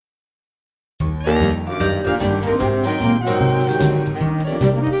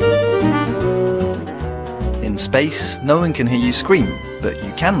space, no one can hear you scream, but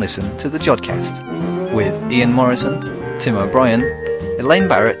you can listen to the Jodcast with Ian Morrison, Tim O'Brien, Elaine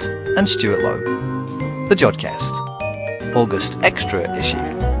Barrett and Stuart Lowe. The Jodcast, August Extra issue.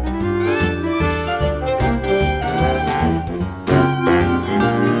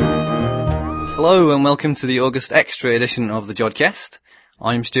 Hello and welcome to the August Extra edition of the Jodcast.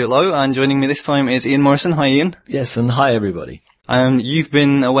 I'm Stuart Lowe and joining me this time is Ian Morrison. Hi Ian. Yes, and hi everybody. You've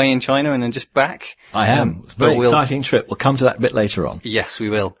been away in China and then just back. I am. It's a very exciting trip. We'll come to that a bit later on. Yes, we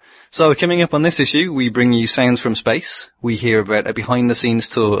will. So coming up on this issue, we bring you Sounds from Space. We hear about a behind-the-scenes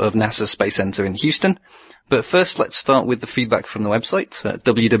tour of NASA's Space Center in Houston. But first, let's start with the feedback from the website at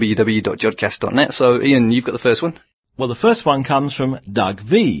www.jodcast.net. So Ian, you've got the first one. Well, the first one comes from Doug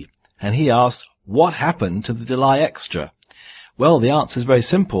V. And he asked, what happened to the July Extra? Well, the answer is very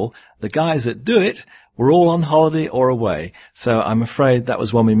simple. The guys that do it were all on holiday or away. So I'm afraid that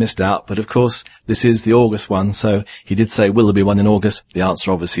was one we missed out. But of course, this is the August one. So he did say, will there be one in August? The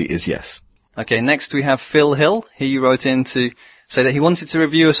answer obviously is yes. Okay, next we have Phil Hill. He wrote in to say that he wanted to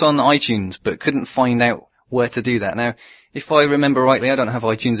review us on iTunes, but couldn't find out where to do that. Now, if I remember rightly, I don't have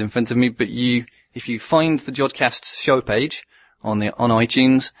iTunes in front of me, but if you find the Jodcast show page on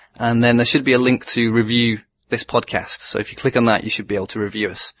iTunes, and then there should be a link to review this podcast. So if you click on that, you should be able to review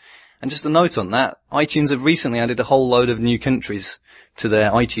us. And just a note on that, iTunes have recently added a whole load of new countries to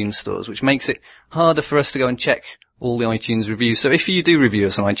their iTunes stores, which makes it harder for us to go and check all the iTunes reviews. So if you do review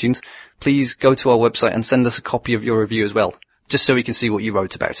us on iTunes, please go to our website and send us a copy of your review as well, just so we can see what you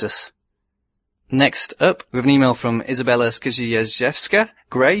wrote about us. Next up, we have an email from Isabella Skizieszewska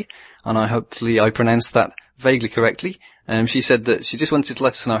Gray, and hopefully I pronounced that vaguely correctly. She said that she just wanted to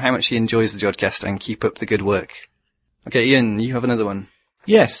let us know how much she enjoys the Jodcast and keep up the good work. Okay, Ian, you have another one.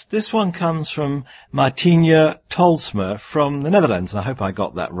 Yes, this one comes from Martinje Tolsma from the Netherlands, and I hope I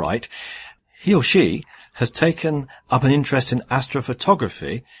got that right. He or she has taken up an interest in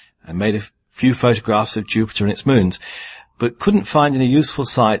astrophotography and made a few photographs of Jupiter and its moons, but couldn't find any useful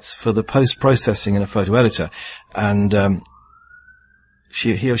sites for the post-processing in a photo editor. And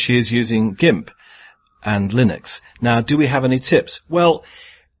he or she is using GIMP and Linux. Now, do we have any tips? Well,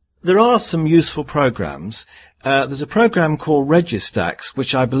 there are some useful programs. There's a program called Registax,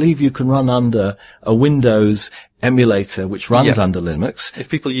 which I believe you can run under a Windows emulator, which runs under Linux. If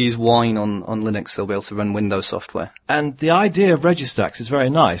people use Wine on Linux, they'll be able to run Windows software. And the idea of Registax is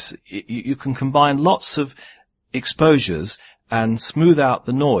very nice. You can combine lots of exposures and smooth out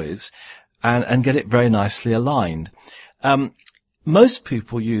the noise and get it very nicely aligned. Most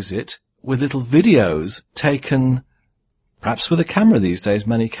people use it with little videos taken perhaps with a camera these days,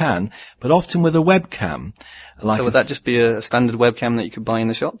 many can, but often with a webcam. So would that just be a standard webcam that you could buy in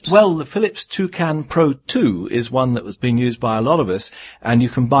the shops? Well, the Philips Toucan Pro 2 is one that was being used by a lot of us, and you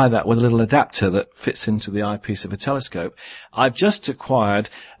can buy that with a little adapter that fits into the eyepiece of a telescope. I've just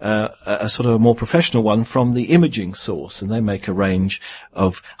acquired a sort of a more professional one from the Imaging Source, and they make a range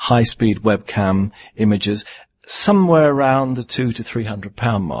of high-speed webcam images, somewhere around the £200 to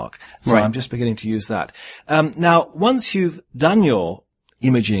 £300 mark. So right. I'm just beginning to use that. Now, once you've done your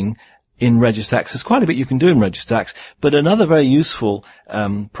imaging in Registax, there's quite a bit you can do in Registax, but another very useful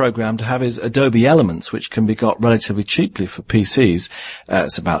program to have is Adobe Elements, which can be got relatively cheaply for PCs.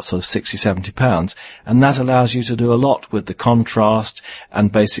 It's about sort of £60, £70, and that allows you to do a lot with the contrast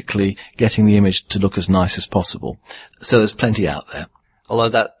and basically getting the image to look as nice as possible. So there's plenty out there. Although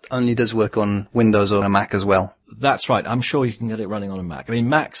that only does work on Windows or a Mac as well. That's right. I'm sure you can get it running on a Mac. I mean,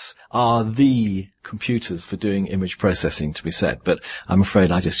 Macs are the computers for doing image processing, to be said, but I'm afraid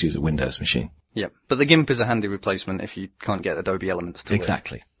I just use a Windows machine. Yeah, but the GIMP is a handy replacement if you can't get Adobe Elements to work.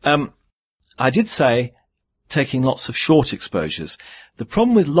 Exactly. I did say taking lots of short exposures. The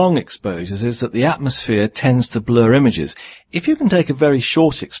problem with long exposures is that the atmosphere tends to blur images. If you can take a very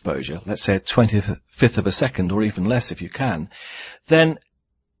short exposure, let's say a 25th of a second or even less if you can, then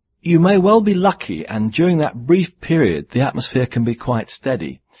you may well be lucky, and during that brief period the atmosphere can be quite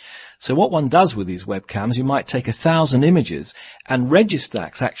steady. So what one does with these webcams, you might take 1,000 images, and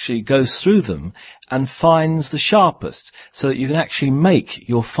Registax actually goes through them and finds the sharpest, so that you can actually make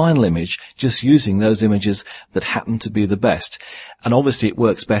your final image just using those images that happen to be the best. And obviously it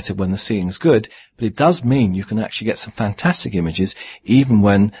works better when the scene's good, but it does mean you can actually get some fantastic images even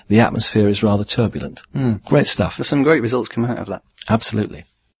when the atmosphere is rather turbulent. Great stuff. There's some great results come out of that. Absolutely.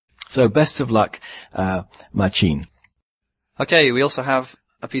 So best of luck, Marcin. Okay, we also have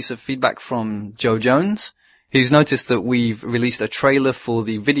a piece of feedback from Joe Jones, who's noticed that we've released a trailer for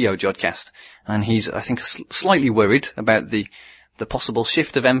the video Jodcast, and he's, I think, slightly worried about the possible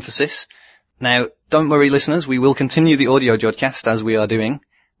shift of emphasis. Now, don't worry, listeners, we will continue the audio Jodcast as we are doing.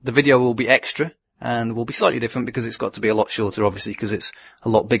 The video will be extra, and will be slightly different because it's got to be a lot shorter, obviously, because it's a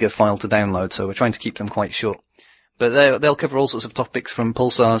lot bigger file to download, so we're trying to keep them quite short. But they'll cover all sorts of topics from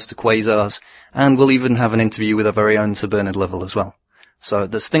pulsars to quasars, and we'll even have an interview with our very own Sir Bernard Lovell as well. So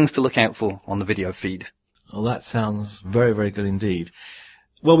there's things to look out for on the video feed. Well, that sounds very, very good indeed.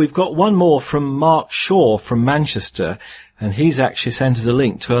 Well, we've got one more from Mark Shaw from Manchester, and he's actually sent us a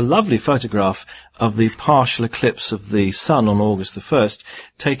link to a lovely photograph of the partial eclipse of the sun on August the 1st,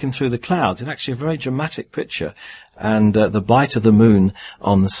 taken through the clouds. It's actually a very dramatic picture, and the bite of the moon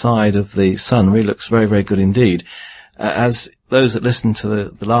on the side of the sun really looks very, very good indeed. As those that listened to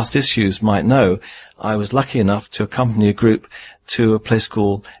the last issues might know, I was lucky enough to accompany a group to a place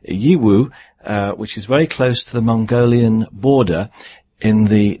called Yiwu, which is very close to the Mongolian border in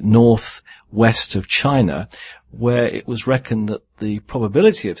the northwest of China, where it was reckoned that the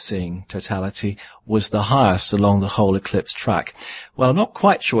probability of seeing totality was the highest along the whole eclipse track. Well, I'm not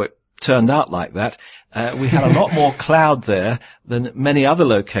quite sure it turned out like that. We had a lot more cloud there than many other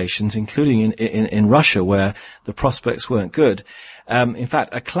locations, including in Russia, where the prospects weren't good. In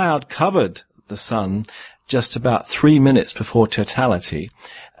fact, a cloud covered the sun just about 3 minutes before totality.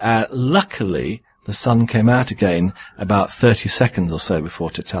 Luckily, the sun came out again about 30 seconds or so before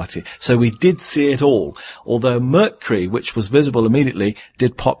totality. So we did see it all, although Mercury, which was visible immediately,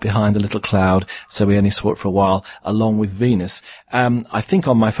 did pop behind the little cloud, so we only saw it for a while, along with Venus. I think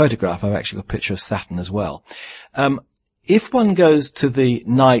on my photograph I've actually got a picture of Saturn as well. If one goes to the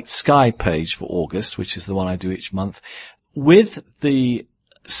night sky page for August, which is the one I do each month, with the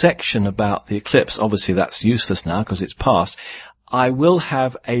section about the eclipse, obviously that's useless now because it's past, I will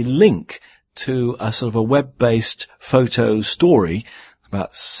have a link to a sort of a web-based photo story,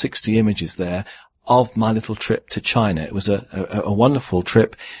 about 60 images there, of my little trip to China. It was a wonderful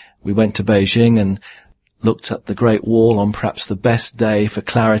trip. We went to Beijing and looked at the Great Wall on perhaps the best day for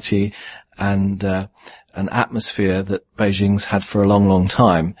clarity and an atmosphere that Beijing's had for a long, long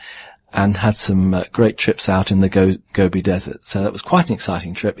time, and had some great trips out in the Gobi Desert. So that was quite an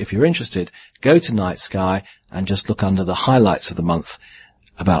exciting trip. If you're interested, go to Night Sky and just look under the highlights of the month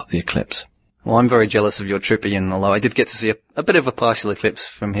about the eclipse. Well, I'm very jealous of your trip, Ian, although I did get to see a bit of a partial eclipse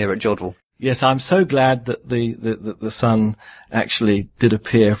from here at Jodrell. Yes, I'm so glad that the sun actually did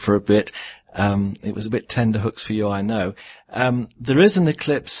appear for a bit. It was a bit tenderhooks for you, I know. There is an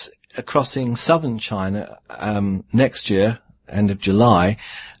eclipse crossing southern China next year, end of July,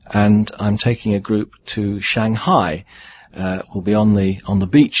 and I'm taking a group to Shanghai. We'll be on the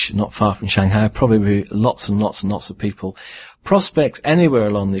beach not far from Shanghai. Probably be lots and lots and lots of people. Prospects anywhere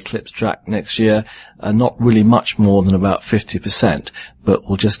along the eclipse track next year are not really much more than about 50%, but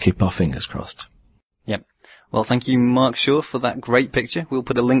we'll just keep our fingers crossed. Yep. Well, thank you, Mark Shaw, for that great picture. We'll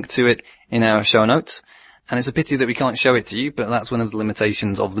put a link to it in our show notes. And it's a pity that we can't show it to you, but that's one of the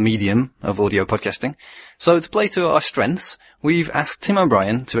limitations of the medium of audio podcasting. So to play to our strengths, we've asked Tim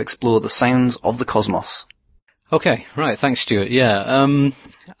O'Brien to explore the sounds of the cosmos. Okay, right. Thanks, Stuart. Yeah,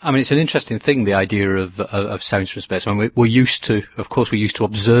 I mean, it's an interesting thing, the idea of sounds from space. I mean, we're used to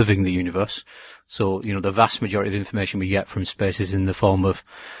observing the universe. So, you know, the vast majority of information we get from space is in the form of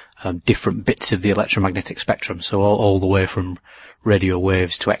different bits of the electromagnetic spectrum. So all the way from radio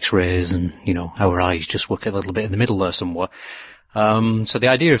waves to X-rays, and, you know, our eyes just work a little bit in the middle there somewhere. So the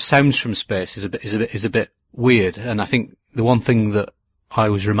idea of sounds from space is a bit weird. And I think the one thing that I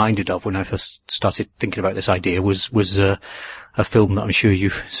was reminded of when I first started thinking about this idea was a film that I'm sure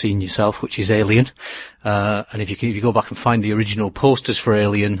you've seen yourself, which is Alien. And if you go back and find the original posters for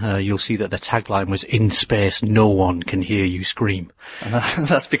Alien, you'll see that the tagline was, "In space, no one can hear you scream." And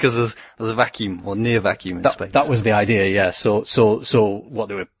that's because there's a vacuum, or near vacuum in space. That was the idea, yeah. So what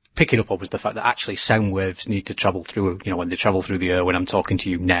they were picking up on was the fact that actually sound waves need to travel through, you know, when they travel through the air, when I'm talking to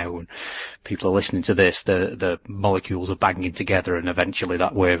you now and people are listening to this, the molecules are banging together, and eventually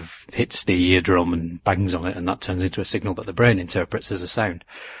that wave hits the eardrum and bangs on it, and that turns into a signal that the brain interprets as a sound.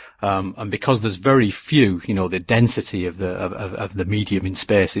 And because there's very few, you know, the density of the medium in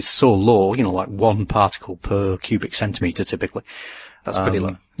space is so low, you know, like 1 particle per cubic centimeter typically. That's pretty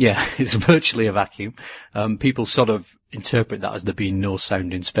low. Yeah, it's virtually a vacuum. People sort of interpret that as there being no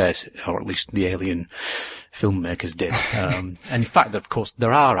sound in space, or at least the Alien filmmakers did. And in fact, of course,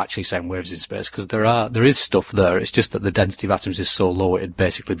 there are actually sound waves in space, because there is stuff there. It's just that the density of atoms is so low it'd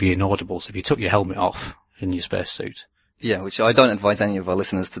basically be inaudible. So if you took your helmet off in your spacesuit. Yeah, which I don't advise any of our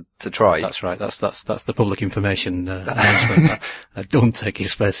listeners to try. That's right. That's the public information announcement. Don't take your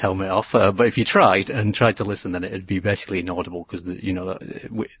space helmet off. But if you tried to listen, then it'd be basically inaudible, because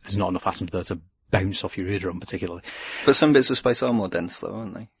there's not enough atoms there to bounce off your eardrum particularly. But some bits of space are more dense, though,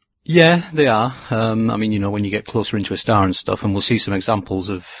 aren't they? Yeah, they are. I mean, when you get closer into a star and stuff, and we'll see some examples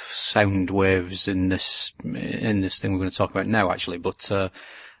of sound waves in this thing we're going to talk about now, actually. But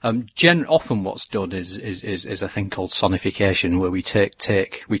often what's done is a thing called sonification, where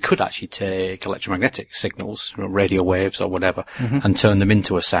we could actually take electromagnetic signals, radio waves or whatever, and turn them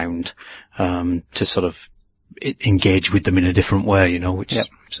into a sound to sort of engage with them in a different way,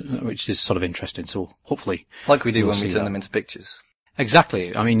 which is sort of interesting. So hopefully, like we do when we turn them into pictures.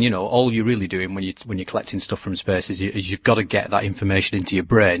 Exactly. I mean, all you're really doing when you're collecting stuff from space is you've got to get that information into your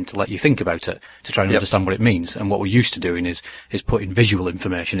brain to let you think about it, to try and understand what it means. And what we're used to doing is putting visual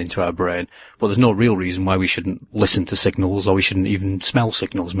information into our brain. But there's no real reason why we shouldn't listen to signals, or we shouldn't even smell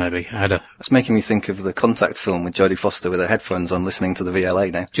signals, maybe. That's making me think of the Contact film with Jodie Foster with her headphones on, listening to the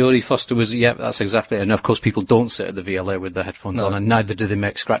VLA now. Jodie Foster that's exactly it. And of course people don't sit at the VLA with their headphones on, and neither do they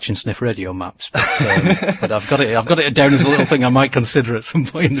make scratch and sniff radio maps. But I've got it down as a little thing I might consider at some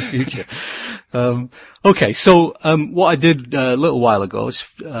point in the future. Okay, so what I did a little while ago,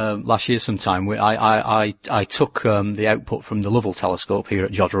 last year sometime, I took the output from the Lovell telescope here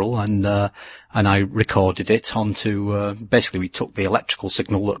at Jodrell, and I recorded it onto, basically we took the electrical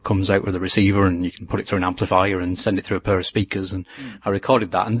signal that comes out of the receiver, and you can put it through an amplifier and send it through a pair of speakers, and I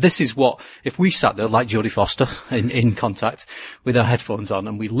recorded that. And this is what, if we sat there like Jodie Foster in Contact with our headphones on,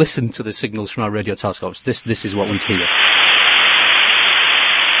 and we listened to the signals from our radio telescopes, this is what we'd hear.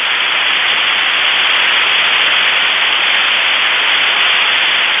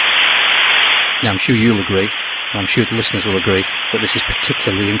 Now, I'm sure you'll agree, and I'm sure the listeners will agree, that this is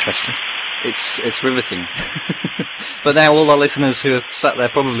particularly interesting. It's riveting. But now all our listeners who are sat there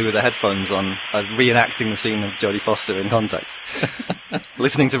probably with their headphones on are reenacting the scene of Jodie Foster in Contact.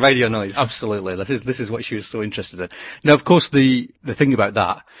 Listening to radio noise. Absolutely. This is what she was so interested in. Now, of course, the thing about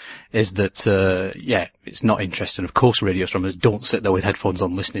that is that, it's not interesting. Of course, radio astronomers don't sit there with headphones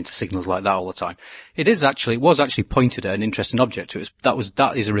on listening to signals like that all the time. It was actually pointed at an interesting object.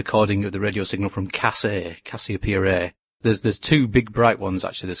 That is a recording of the radio signal from Cassiopeia A. There's two big bright ones,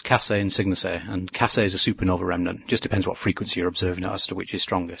 actually. There's Cass A and Cygnus A, and Cass A is a supernova remnant. Just depends what frequency you're observing it as to which is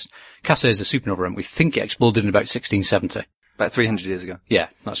strongest. Cass A is a supernova remnant. We think it exploded in about 1670. About 300 years ago. Yeah,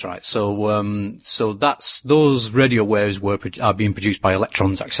 that's right. So those radio waves are being produced by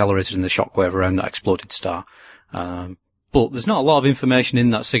electrons accelerated in the shockwave around that exploded star. But there's not a lot of information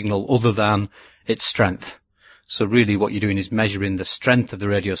in that signal other than its strength. So really what you're doing is measuring the strength of the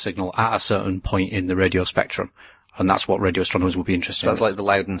radio signal at a certain point in the radio spectrum. And that's what radio astronomers will be interested in. So that's like the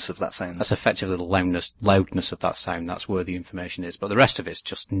loudness of that sound. That's effectively the loudness of that sound. That's where the information is. But the rest of it's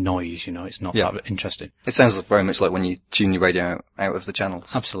just noise, it's not that interesting. It sounds very much like when you tune your radio out of the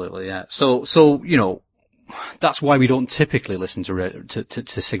channels. Absolutely, yeah. So, that's why we don't typically listen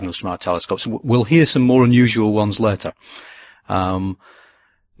to signals from our telescopes. We'll hear some more unusual ones later.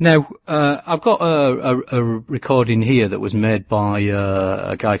 Now, I've got a recording here that was made by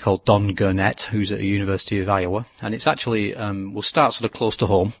a guy called Don Gurnett, who's at the University of Iowa, and it's actually we'll start sort of close to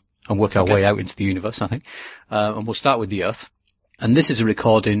home and work our way out into the universe, I think, and we'll start with the Earth. And this is a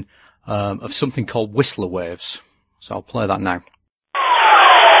recording of something called Whistler waves. So I'll play that now.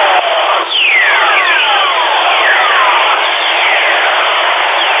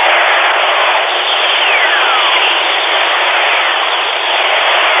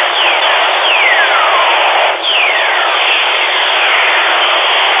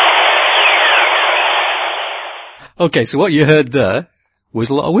 Okay, so what you heard there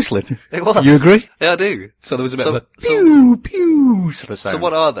was a lot of whistling. It was. You agree? Yeah, I do. So there was a bit of a pew, pew sort of sound. So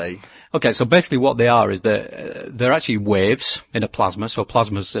what are they? Okay, so basically what they are is they're actually waves in a plasma. So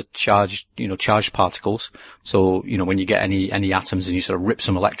plasmas are charged particles. So, when you get any atoms and you sort of rip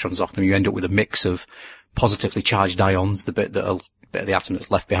some electrons off them, you end up with a mix of positively charged ions, the bit of the atom that's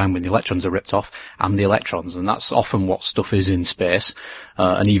left behind when the electrons are ripped off, and the electrons, and that's often what stuff is in space,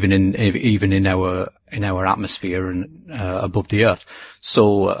 and even in our atmosphere and above the Earth,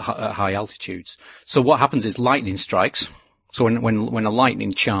 so at high altitudes. So what happens is lightning strikes. So when a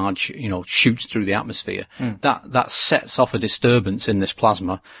lightning charge, shoots through the atmosphere, that sets off a disturbance in this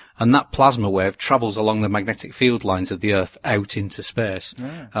plasma, and that plasma wave travels along the magnetic field lines of the Earth out into space.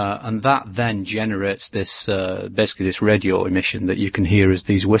 And that then generates this, basically this radio emission that you can hear as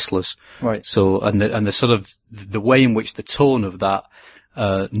these whistlers. Right. So, and the sort of, the way in which the tone of that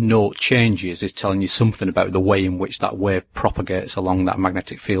note changes is telling you something about the way in which that wave propagates along that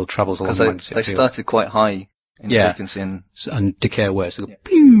magnetic field, travels along the magnetic field. Because they started quite high in frequency and decay waves. So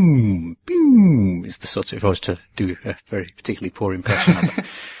boom, boom is the sort of, if I was to do a very particularly poor impression of it.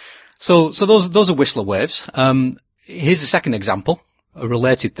 So those are Whistler waves. Here's a second example, a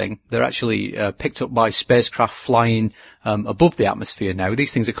related thing. They're actually picked up by spacecraft flying above the atmosphere now.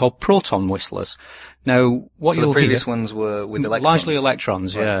 These things are called proton whistlers. Now, what So you'll the previous hear, ones were with electrons? largely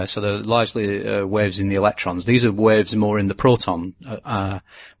electrons, Right. yeah. So they're largely waves in the electrons. These are waves more in the proton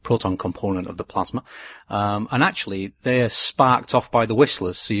component of the plasma. And actually, they're sparked off by the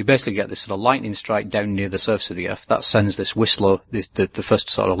whistlers. So you basically get this sort of lightning strike down near the surface of the Earth. That sends this whistler, the first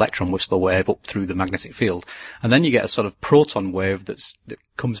sort of electron whistler wave up through the magnetic field. And then you get a sort of proton wave that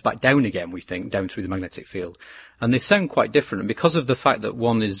comes back down again, we think, down through the magnetic field. And they sound quite different. And because of the fact that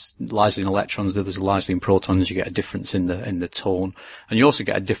one is largely in electrons, the other is largely in protons, you get a difference in the tone. And you also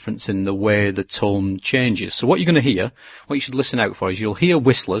get a difference in the way the tone changes. So what you're going to hear, what you should listen out for, is you'll hear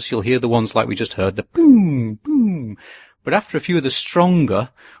whistlers. You'll hear the ones like we just heard, the boom, boom. But after a few of the stronger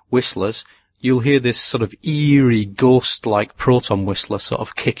whistlers, you'll hear this sort of eerie, ghost-like proton whistler sort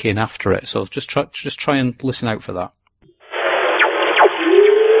of kick in after it. So just try and listen out for that.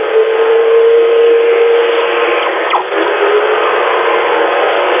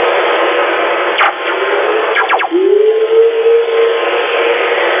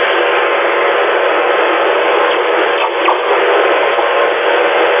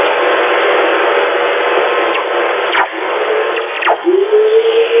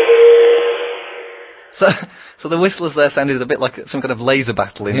 So the whistlers there sounded a bit like some kind of laser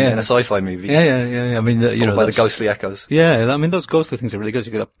battle in a sci-fi movie. Yeah. I mean, by the ghostly echoes. Yeah, I mean, those ghostly things are really good.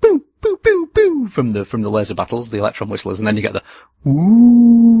 You get the boo, boo, boo, boo from the laser battles, the electron whistlers, and then you get the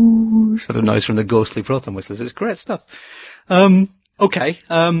ooh sort of noise from the ghostly proton whistlers. It's great stuff. Okay.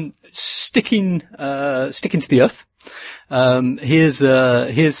 Sticking to the Earth.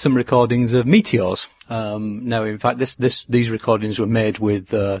 Here's some recordings of meteors. Now, in fact, these recordings were made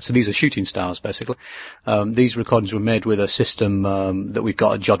with, so these are shooting stars, basically. These recordings were made with a system, that we've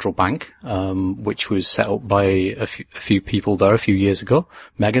got at Jodrell Bank, which was set up by a few people there a few years ago,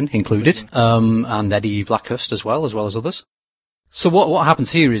 Megan included, and Eddie Blackhurst as well as others. So what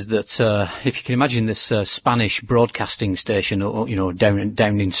happens here is that, if you can imagine this, Spanish broadcasting station, or, down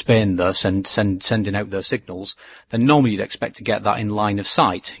in Spain there, sending out their signals, then normally you'd expect to get that in line of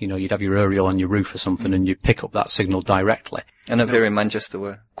sight. You'd have your aerial on your roof or something and you'd pick up that signal directly. And up here in Manchester,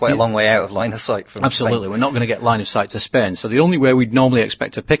 we're quite a long way out of line of sight from Absolutely. Spain. We're not going to get line of sight to Spain. So the only way we'd normally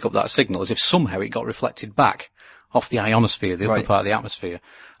expect to pick up that signal is if somehow it got reflected back off the ionosphere, the upper part of the atmosphere.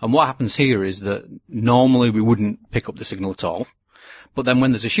 And what happens here is that normally we wouldn't pick up the signal at all. But then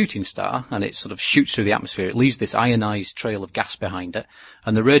when there's a shooting star and it sort of shoots through the atmosphere, it leaves this ionized trail of gas behind it.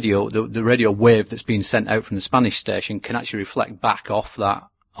 And the radio wave that's being sent out from the Spanish station can actually reflect back off that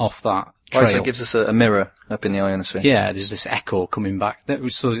trail. Right, so it gives us a mirror up in the ionosphere. Yeah, there's this echo coming back.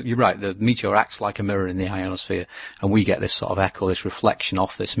 So you're right, the meteor acts like a mirror in the ionosphere, and we get this sort of echo, this reflection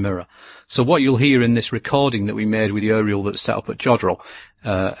off this mirror. So what you'll hear in this recording that we made with the aerial that's set up at Jodrell,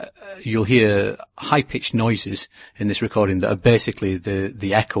 you'll hear high-pitched noises in this recording that are basically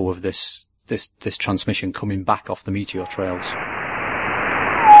the echo of this transmission coming back off the meteor trails.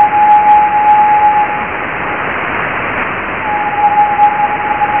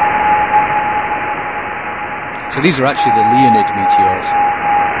 So these are actually the Leonid meteors.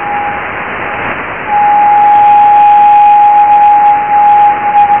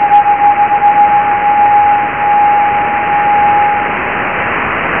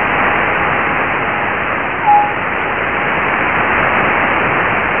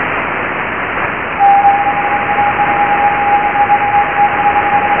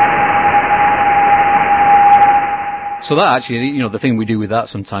 So that actually, the thing we do with that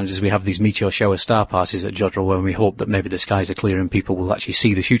sometimes is we have these meteor shower star parties at Jodrell where we hope that maybe the skies are clear and people will actually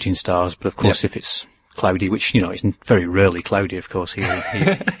see the shooting stars. But of course, if it's cloudy, which, it's very rarely cloudy, of course, here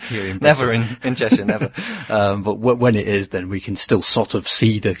in Never in Cheshire, never. But when it is, then we can still sort of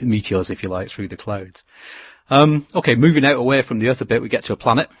see the meteors, if you like, through the clouds. Okay, moving out away from the Earth a bit, we get to a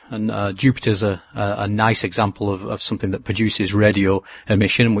planet, and Jupiter's a nice example of something that produces radio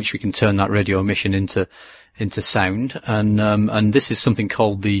emission, in which we can turn that radio emission into sound, and this is something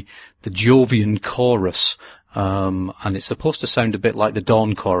called the Jovian chorus, and it's supposed to sound a bit like the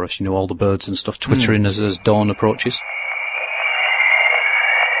dawn chorus, all the birds and stuff twittering as dawn approaches.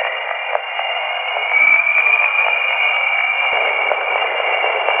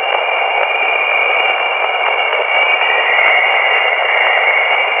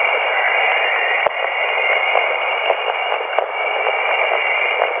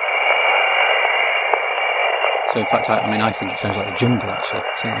 So in fact, I think it sounds like the jungle, actually.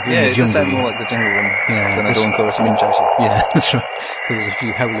 It does sound more like the jungle than a dawn chorus in Cheshire. Yeah, that's right. So there's a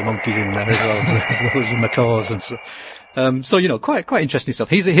few howler monkeys in there as well as your macaws and stuff. So, quite interesting stuff.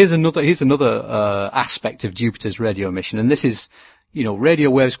 Here's another aspect of Jupiter's radio emission, and this is, radio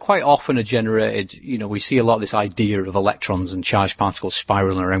waves quite often are generated, we see a lot of this idea of electrons and charged particles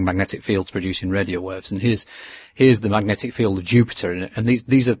spiraling around magnetic fields producing radio waves. And here's the magnetic field of Jupiter. And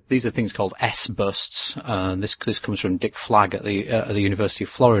these are things called S bursts. This comes from Dick Flagg at the University of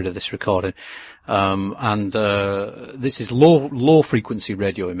Florida, this recording. This is low frequency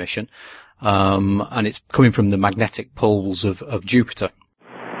radio emission. And it's coming from the magnetic poles of Jupiter.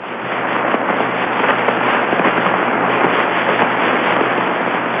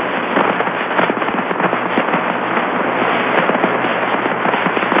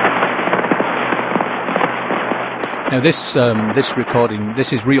 Now this recording,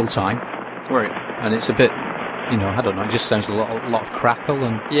 this is real time. Right. And it's a bit, I don't know, it just sounds a lot of crackle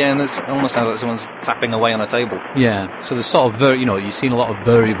and... Yeah, and it almost sounds like someone's tapping away on a table. Yeah, so there's sort of, you've seen a lot of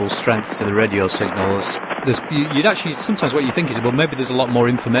variable strength to the radio signals. You'd actually, sometimes what you think is, well, maybe there's a lot more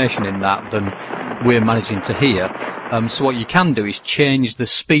information in that than we're managing to hear. So what you can do is change the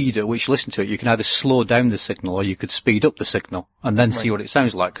speed at which you listen to it. You can either slow down the signal or you could speed up the signal and then see what it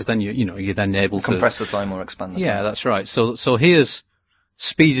sounds like, because then you're then able to... Compress the time or expand the time. Yeah, that's right. So here's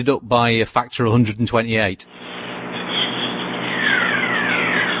speeded up by a factor of 128.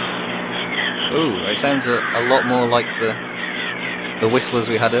 Ooh, it sounds a lot more like the whistlers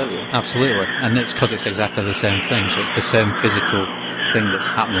we had earlier. Absolutely, and it's because it's exactly the same thing. So it's the same physical thing that's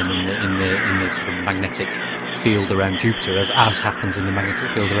happening in the sort of magnetic field around Jupiter as happens in the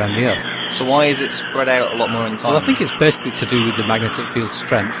magnetic field around the Earth. So why is it spread out a lot more in time? Well, I think it's basically to do with the magnetic field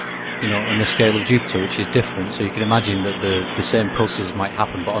strength, and the scale of Jupiter, which is different. So you can imagine that the same processes might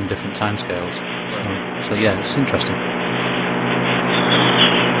happen, but on different timescales. So yeah, it's interesting.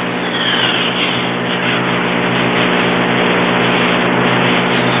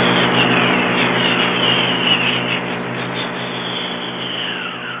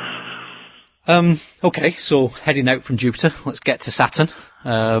 Okay, so heading out from Jupiter, let's get to Saturn.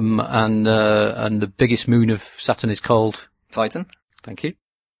 And the biggest moon of Saturn is called Titan. Thank you.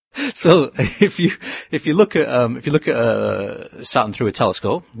 So if you look at Saturn through a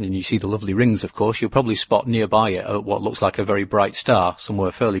telescope and you see the lovely rings, of course, you'll probably spot nearby it what looks like a very bright star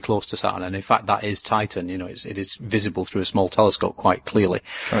somewhere fairly close to Saturn. And in fact, that is Titan. it is visible through a small telescope quite clearly.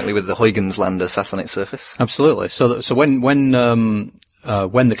 Currently with the Huygens lander sat on its surface. Absolutely. So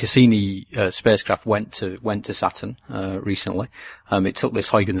when the Cassini spacecraft went to Saturn recently, it took this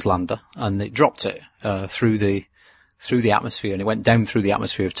Huygens lander and it dropped it through the atmosphere, and it went down through the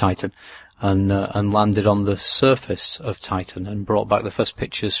atmosphere of Titan and landed on the surface of Titan and brought back the first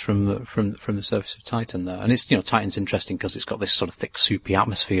pictures from the surface of Titan there. And it's Titan's interesting because it's got this sort of thick, soupy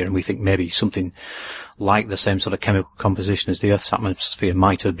atmosphere, and we think maybe something like the same sort of chemical composition as the Earth's atmosphere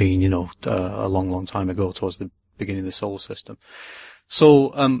might have been, a long time ago towards the beginning of the solar system. So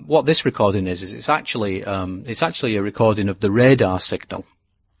what this recording is it's actually a recording of the radar signal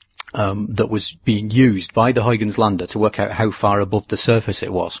that was being used by the Huygens lander to work out how far above the surface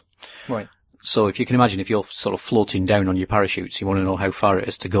it was. Right. So if you can imagine, if you're sort of floating down on your parachutes, you want to know how far it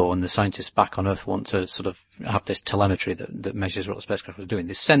is to go, and the scientists back on Earth want to sort of have this telemetry that measures what the spacecraft is doing.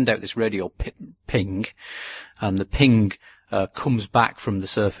 They send out this radio ping, and the ping comes back from the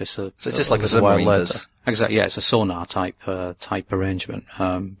surface. So it's just like a submarine does. Exactly. Yeah, it's a sonar type arrangement,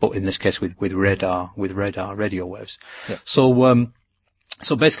 but in this case with radar radio waves. Yeah.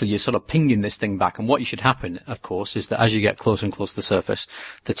 So basically you're sort of pinging this thing back, and what should happen, of course, is that as you get closer and closer to the surface,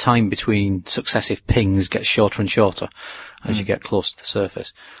 the time between successive pings gets shorter and shorter as you get close to the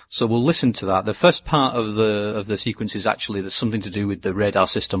surface. So we'll listen to that. The first part of the sequence is actually there's something to do with the radar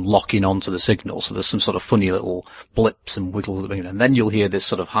system locking onto the signal, so there's some sort of funny little blips and wiggles at the beginning, and then you'll hear this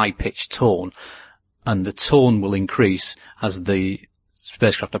sort of high-pitched tone, and the tone will increase as the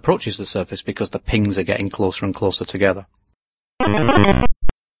spacecraft approaches the surface because the pings are getting closer and closer together.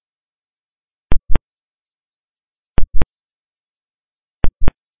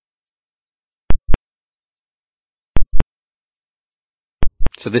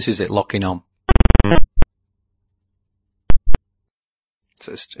 So this is it locking on.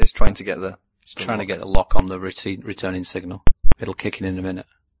 So it's trying to get the... It's trying to get the lock on the returning signal. It'll kick in a minute,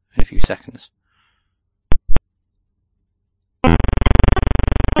 in a few seconds.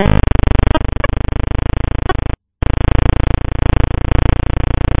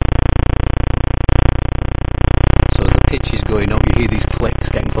 So as the pitch is going up, you hear these clicks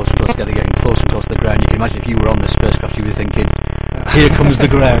getting closer and closer together, getting closer and closer to the ground. You can imagine if you were on the spacecraft, you'd be thinking, here comes the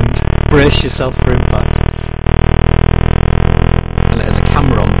ground. Brace yourself for impact. And it has a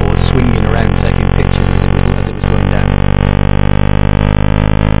camera on board swinging around, taking pictures as it was going down.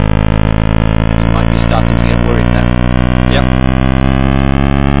 You might be starting to get worried now. Yep.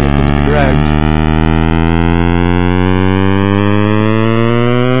 Here comes the ground.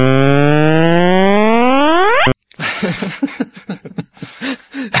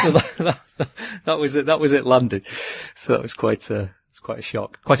 So that was it. That was it landing. So that was quite a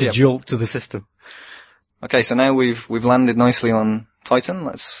shock, quite a jolt to the system. Okay, so now we've landed nicely on Titan.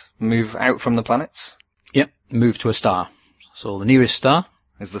 Let's move out from the planets. Yep, move to a star. So the nearest star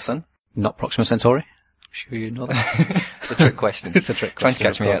is the Sun. Not Proxima Centauri. I'm sure you know that. It's a trick question. It's a trick question.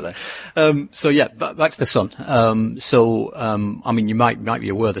 Trying to catch me out there. So yeah, back to the Sun. I mean, you might be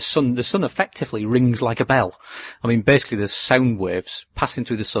aware the Sun effectively rings like a bell. I mean, basically there's sound waves passing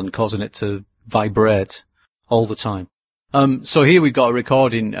through the Sun causing it to vibrate all the time. So here we've got a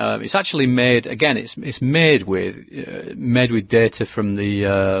recording. It's actually made, again, it's made with data from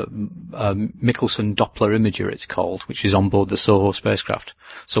the, Michelson Doppler imager, it's called, which is on board the SOHO spacecraft.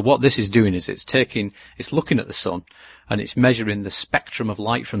 So what this is doing is it's looking at the Sun and it's measuring the spectrum of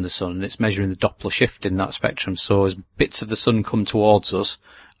light from the Sun and it's measuring the Doppler shift in that spectrum. So as bits of the Sun come towards us,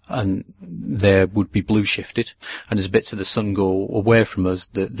 and there would be blue shifted, and as bits of the Sun go away from us,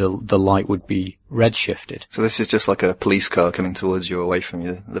 the light would be red shifted. So this is just like a police car coming towards you, away from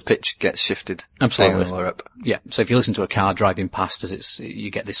you. The pitch gets shifted. Absolutely. Down or up. Yeah. So if you listen to a car driving past as you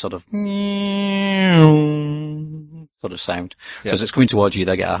get this sort of sound. Yeah. So as it's coming towards you,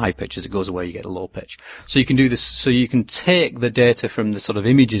 they get a high pitch. As it goes away, you get a low pitch. So you can do this. So you can take the data from the sort of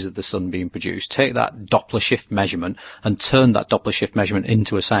images of the Sun being produced, take that Doppler shift measurement, and turn that Doppler shift measurement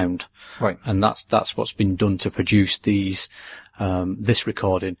into a sound. Right. And that's what's been done to produce these, this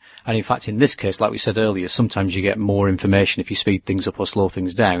recording. And in fact, in this case, like we said earlier, sometimes you get more information if you speed things up or slow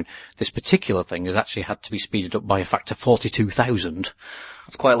things down. This particular thing has actually had to be speeded up by a factor 42,000.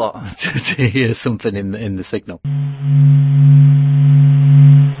 That's quite a lot. to hear something in the signal.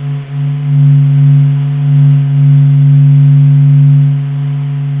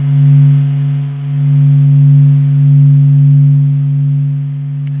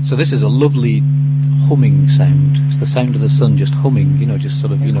 So this is a lovely humming sound. It's the sound of the Sun just humming, just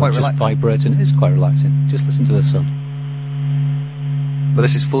sort of, just vibrating. It is quite relaxing. Just listen to the Sun. But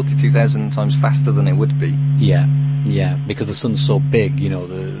this is 42,000 times faster than it would be. Yeah, because the Sun's so big,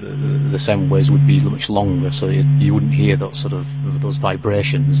 the sound waves would be much longer, so you wouldn't hear those sort of those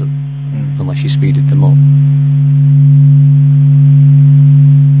vibrations unless you speeded them up.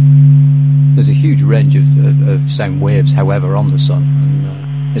 There's a huge range of sound waves, however, on the Sun,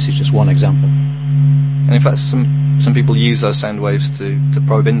 and this is just one example. And in fact, some people use those sound waves to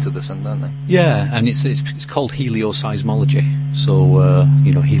probe into the Sun, don't they? Yeah, and it's called helioseismology. So,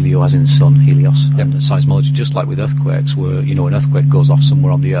 helio as in sun, helios, and seismology, just like with earthquakes, where, an earthquake goes off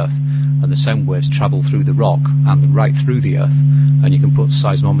somewhere on the Earth, and the sound waves travel through the rock and right through the Earth, and you can put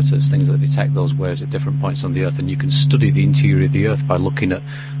seismometers, things that detect those waves at different points on the Earth, and you can study the interior of the Earth by looking at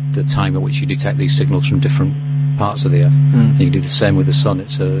the time at which you detect these signals from different parts of the Earth. And you can do the same with the Sun.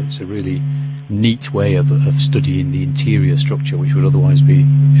 It's a really neat way of studying the interior structure, which would otherwise be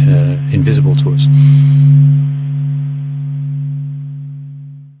invisible to us.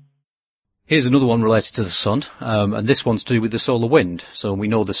 Here's another one related to the Sun, and this one's to do with the solar wind. So we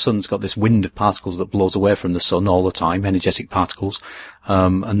know the Sun's got this wind of particles that blows away from the Sun all the time, energetic particles,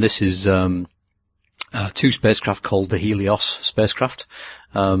 and this is two spacecraft called the Helios spacecraft,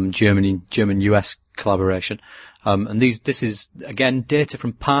 German-US collaboration. And this is, again, data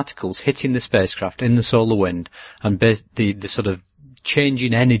from particles hitting the spacecraft in the solar wind, and the sort of change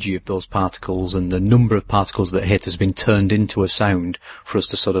in energy of those particles and the number of particles that hit has been turned into a sound for us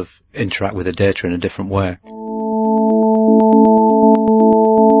to sort of interact with the data in a different way.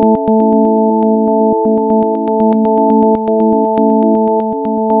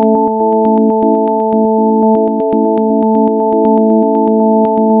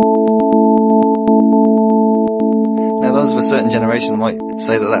 A certain generation might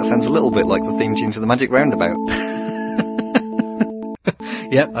say that sounds a little bit like the theme tune to the Magic Roundabout.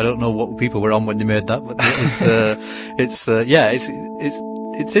 Yep, I don't know what people were on when they made that, but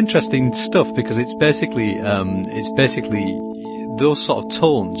it's interesting stuff, because it's basically those sort of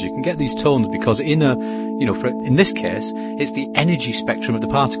tones. You can get these tones because in this case, it's the energy spectrum of the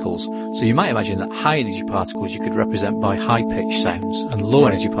particles. So you might imagine that high energy particles you could represent by high pitched sounds, and low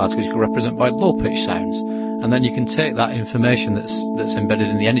energy particles you could represent by low pitched sounds. And then you can take that information that's embedded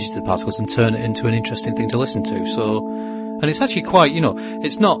in the energy of the particles and turn it into an interesting thing to listen to. So, and it's actually quite,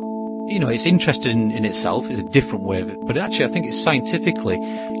 it's not, it's interesting in itself. It's a different way of it. But actually, I think it's scientifically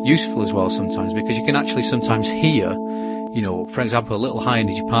useful as well sometimes, because you can actually sometimes hear, for example, a little high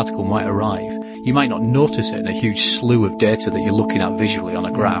energy particle might arrive. You might not notice it in a huge slew of data that you're looking at visually on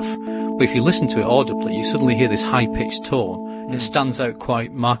a graph. But if you listen to it audibly, you suddenly hear this high-pitched tone. It stands out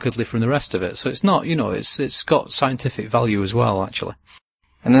quite markedly from the rest of it. So it's not, it's got scientific value as well, actually.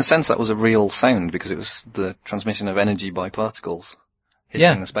 And in a sense, that was a real sound, because it was the transmission of energy by particles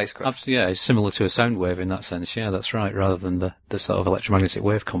hitting the spacecraft. Absolutely, yeah, it's similar to a sound wave in that sense. Yeah, that's right, rather than the sort of electromagnetic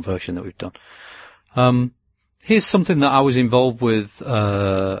wave conversion that we've done. Here's something that I was involved with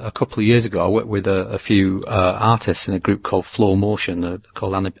a couple of years ago. I worked with a few artists in a group called Flow Motion,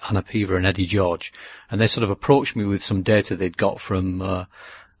 called Anna Peaver and Eddie George, and they sort of approached me with some data they'd got from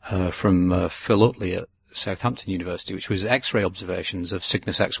Phil Utley at Southampton University, which was X-ray observations of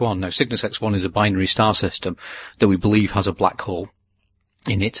Cygnus X1. Now, Cygnus X1 is a binary star system that we believe has a black hole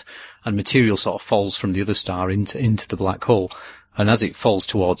in it, and material sort of falls from the other star into the black hole. And as it falls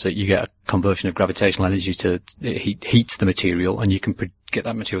towards it, you get a conversion of gravitational energy it heats the material, and you can get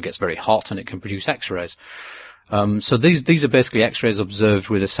that material gets very hot, and it can produce X-rays. So these are basically X-rays observed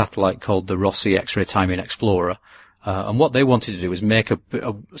with a satellite called the Rossi X-ray Timing Explorer. And what they wanted to do was make a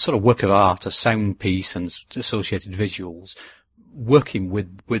sort of work of art, a sound piece and associated visuals, working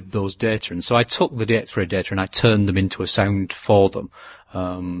with those data. And so I took the X-ray data and I turned them into a sound for them.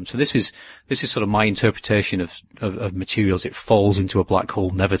 So this is sort of my interpretation of materials. It falls into a black hole,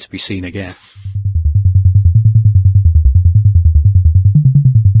 never to be seen again.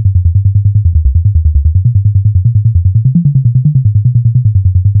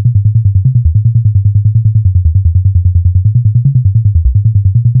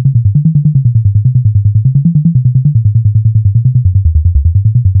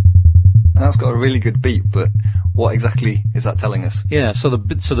 That's got a really good beat, but what exactly is that telling us? Yeah, so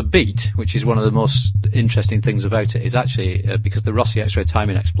the beat, which is one of the most interesting things about it, is actually because the Rossi X-ray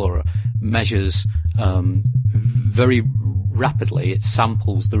Timing Explorer measures very rapidly. It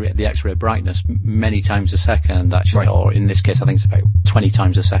samples the X-ray brightness many times a second, actually, right. Or in this case, I think it's about 20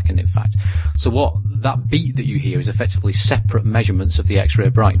 times a second, in fact. So what that beat that you hear is effectively separate measurements of the X-ray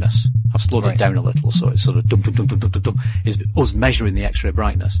brightness. I've slowed it down a little, so it's sort of dum dum dum dum dum dum dum, is us measuring the X-ray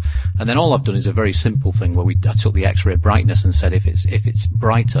brightness. And then all I've done is a very simple thing where I took the X-ray brightness and said if it's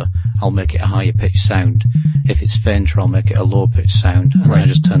brighter, I'll make it a higher pitched sound. If it's fainter, I'll make it a lower pitched sound. And then I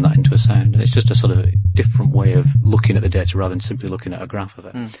just turn that into a sound. And it's just a sort of a different way of looking at the data rather than simply looking at a graph of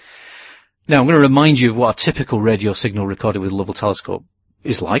it. Now, I'm going to remind you of what a typical radio signal recorded with a Lovell telescope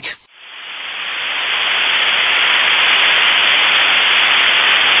is like.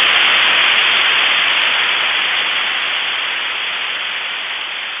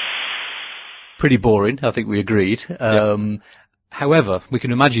 Pretty boring, I think we agreed. However, we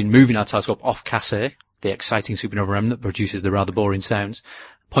can imagine moving our telescope off Cassé, the exciting supernova remnant that produces the rather boring sounds,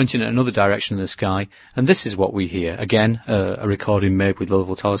 pointing at another direction in the sky, and this is what we hear. Again, a recording made with the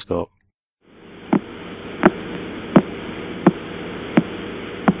Lovell telescope.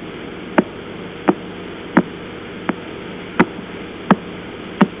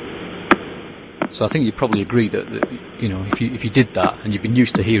 So I think you'd probably agree that you know, if you did that and you've been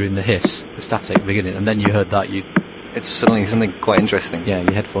used to hearing the hiss, the static beginning, and then you heard that, it's suddenly something quite interesting. Yeah,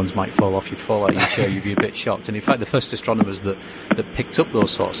 your headphones might fall off, you'd fall out of your chair, you'd be a bit shocked. And in fact, the first astronomers that picked up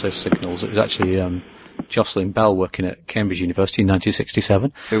those sorts of signals, it was actually Jocelyn Bell working at Cambridge University in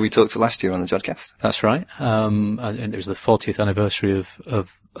 1967. Who we talked to last year on the Jodcast. That's right. And it was the 40th anniversary of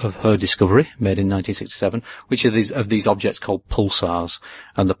her discovery, made in 1967, which are these objects called pulsars.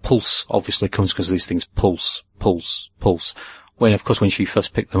 And the pulse obviously comes because these things pulse. When, of course, when she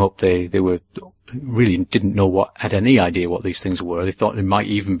first picked them up, they were really had any idea what these things were. They thought they might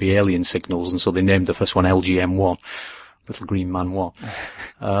even be alien signals, and so they named the first one LGM-1. Little Green Man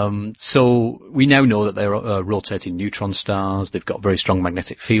 1. So we now know that they're rotating neutron stars. They've got very strong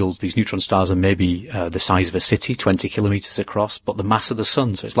magnetic fields. These neutron stars are maybe the size of a city, 20 kilometers across, but the mass of the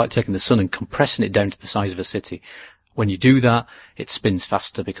sun. So it's like taking the sun and compressing it down to the size of a city. When you do that, it spins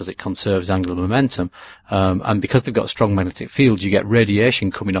faster because it conserves angular momentum. And because they've got strong magnetic fields, you get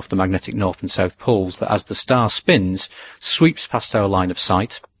radiation coming off the magnetic north and south poles that, as the star spins, sweeps past our line of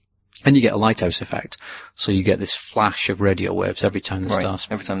sight. And you get a lighthouse effect. So you get this flash of radio waves every time the star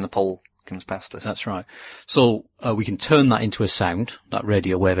spins. Every time the pole comes past us. That's right. So we can turn that into a sound, that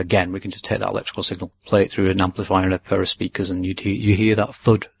radio wave again. We can just take that electrical signal, play it through an amplifier and a pair of speakers, and you hear that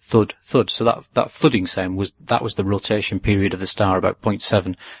thud, thud, thud. So that thudding sound was the rotation period of the star, about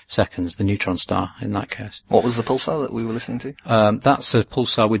 0.7 seconds, the neutron star in that case. What was the pulsar that we were listening to? That's a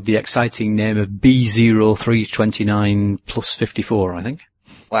pulsar with the exciting name of B0329 plus 54, I think.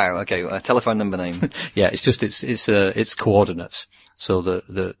 Wow, okay, a telephone number name. Yeah, it's just, it's coordinates. So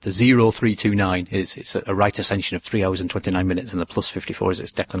the 0329 it's a right ascension of 3 hours and 29 minutes, and the plus 54 is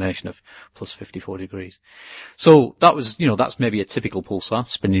its declination of plus 54 degrees. So that was, that's maybe a typical pulsar,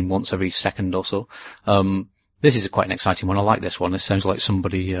 spinning once every second or so. This is quite an exciting one. I like this one. This sounds like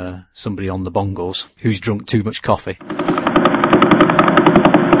somebody on the bongos who's drunk too much coffee.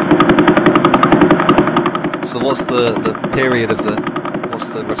 So what's the period of the What's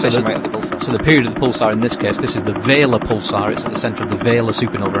the rotation rate of the pulsar? So the period of the pulsar in this case, this is the Vela pulsar. It's at the centre of the Vela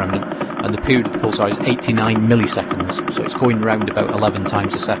supernova remnant, and the period of the pulsar is 89 milliseconds. So it's going round about 11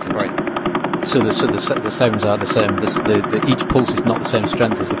 times a second. Right. So the sounds are the same. Each pulse is not the same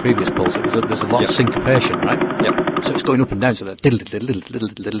strength as the previous pulse. There's a lot of syncopation, right? Yep. So it's going up and down. So that.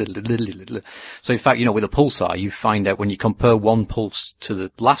 So in fact, with a pulsar, you find out when you compare one pulse to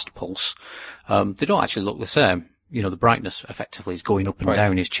the last pulse, they don't actually look the same. The brightness effectively is going up and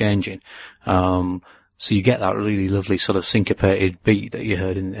down, is changing. So you get that really lovely sort of syncopated beat that you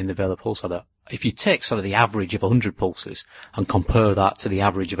heard in the Vela pulsar there. If you take sort of the average of 100 pulses and compare that to the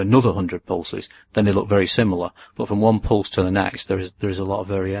average of another 100 pulses, then they look very similar. But from one pulse to the next, there is a lot of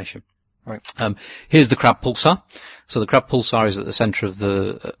variation. Right. Here's the Crab pulsar. So the Crab pulsar is at the centre of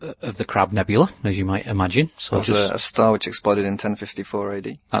the Crab Nebula, as you might imagine. So it's a star which exploded in 1054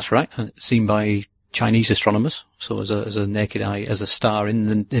 AD. That's right, and it's seen by Chinese astronomers, so as a naked eye, as a star in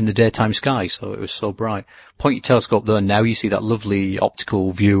the daytime sky, so it was so bright. Point your telescope there now, you see that lovely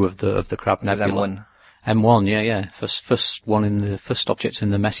optical view of the Crab Nebula. M1, yeah. First object in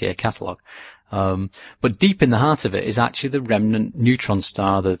the Messier catalogue. But deep in the heart of it is actually the remnant neutron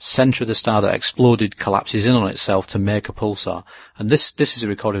star, the centre of the star that exploded, collapses in on itself to make a pulsar. And this is a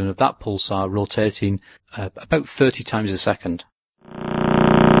recording of that pulsar rotating about 30 times a second.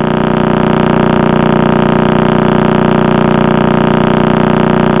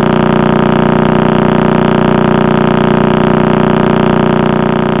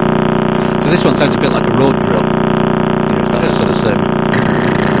 This one sounds a bit like a road drill. It's that sort of sound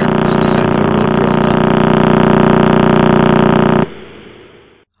of a road drill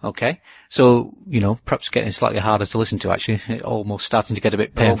there. Okay. So, perhaps getting slightly harder to listen to actually. Almost starting to get a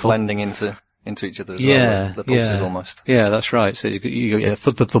bit painful. All blending into each other as well. The pulses almost. Yeah, that's right. So you got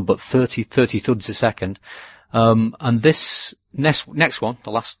thud, thud, thud, but 30 thuds a second. And this next one,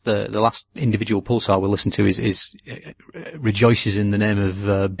 the last individual pulsar we'll listen to is rejoices in the name of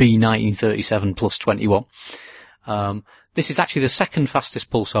B1937 plus 21. This is actually the second fastest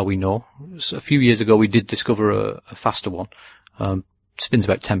pulsar we know. So a few years ago we did discover a faster one. Spins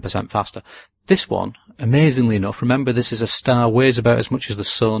about 10% faster. This one, amazingly enough, remember this is a star, weighs about as much as the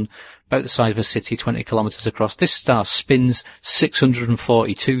sun, about the size of a city, 20 kilometres across. This star spins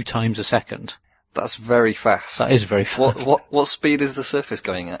 642 times a second. That's very fast. That is very fast. What speed is the surface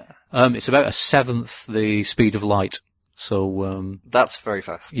going at? It's about a seventh the speed of light. So, that's very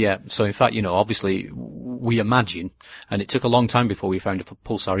fast. Yeah. So in fact, obviously we imagine, and it took a long time before we found a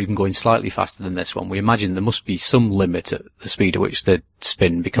pulsar even going slightly faster than this one. We imagine there must be some limit at the speed at which they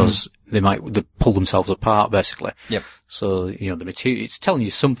spin because they pull themselves apart basically. Yep. So, the material, it's telling you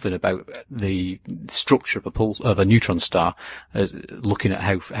something about the structure of a neutron star, looking at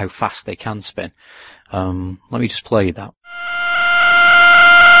how fast they can spin. Let me just play that.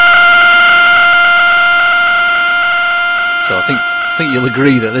 So I think you'll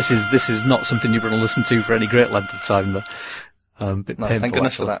agree that this is not something you're going to listen to for any great length of time. Bit painful, thank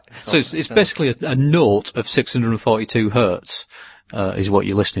goodness for that. So it's basically a note of 642 hertz, is what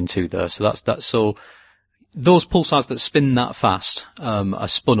you're listening to there. So that's so those pulsars that spin that fast, are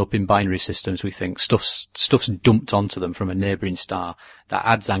spun up in binary systems, we think. Stuff's dumped onto them from a neighbouring star that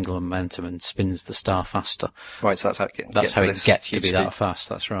adds angular momentum and spins the star faster. Right, so that's how it gets to be that fast,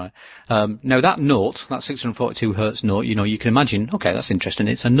 that's right. Now that note, that 642 hertz note, you can imagine, okay, that's interesting,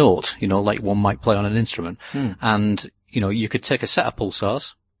 it's a note, like one might play on an instrument. And, you could take a set of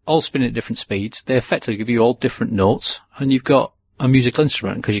pulsars, all spinning at different speeds, they effectively give you all different notes, and you've got a musical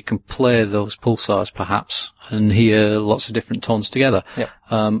instrument because you can play those pulsars perhaps and hear lots of different tones together. Yep.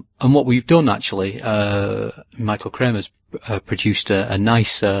 And what we've done actually, Michael Kramer's produced a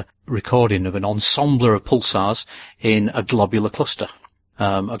nice recording of an ensembler of pulsars in a globular cluster.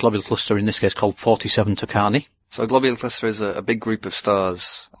 A globular cluster in this case called 47 Tucani. So a globular cluster is a big group of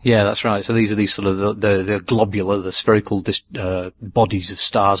stars. Yeah, that's right. So these are these sort of the globular, the spherical bodies of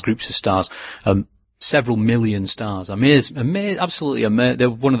stars, groups of stars. Several million stars. Absolutely amazing. They're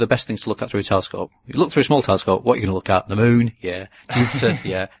one of the best things to look at through a telescope. You look through a small telescope, what are you going to look at? The moon? Yeah. Jupiter?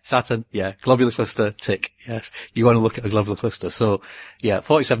 Yeah. Saturn? Yeah. Globular cluster? Tick. Yes. You want to look at a globular cluster. So, yeah,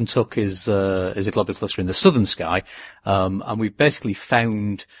 47 Tuc is a globular cluster in the southern sky. And we've basically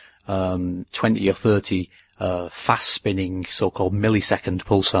found, 20 or 30, fast spinning so-called millisecond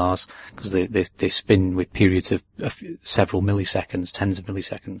pulsars because they spin with periods of several milliseconds, tens of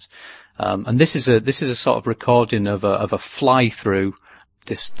milliseconds. And this is a sort of recording of a fly through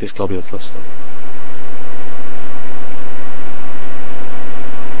this globular cluster.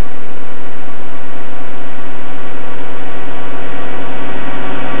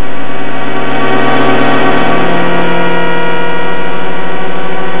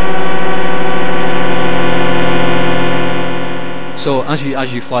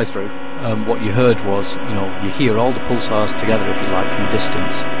 as you fly through, what you heard was, you hear all the pulsars together, if you like, from a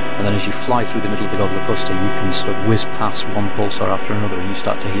distance, and then as you fly through the middle of the globular cluster, you can sort of whiz past one pulsar after another, and you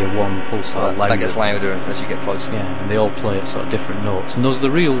start to hear one pulsar louder. That gets louder as you get closer. Yeah, and they all play at sort of different notes, and those are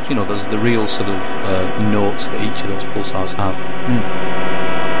the real, sort of notes that each of those pulsars have.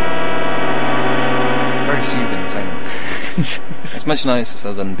 Very soothing sound. It's much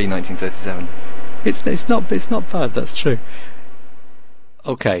nicer than B1937. It's not bad. That's true.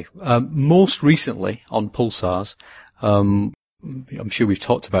 Okay. Most recently on pulsars, I'm sure we've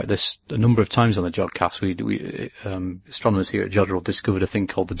talked about this a number of times on the Jodcast. We astronomers here at Jodrell discovered a thing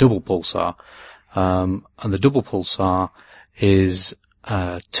called the double pulsar, and the double pulsar is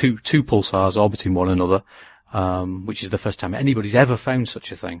two pulsars orbiting one another, which is the first time anybody's ever found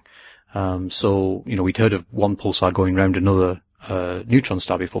such a thing. So we'd heard of one pulsar going round another neutron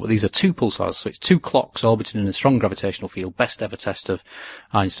star before, but these are two pulsars, so it's two clocks orbiting in a strong gravitational field, best ever test of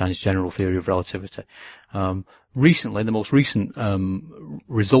Einstein's general theory of relativity. Recently, the most recent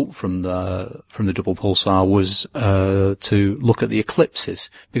result from the double pulsar was to look at the eclipses,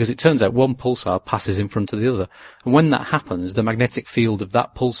 because it turns out one pulsar passes in front of the other, and when that happens, the magnetic field of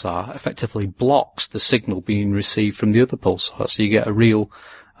that pulsar effectively blocks the signal being received from the other pulsar, so you get a real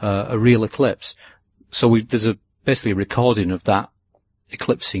eclipse. So there's basically a recording of that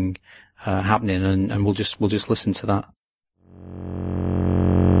eclipsing happening, and we'll just listen to that.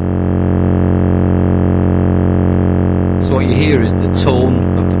 So what you hear is the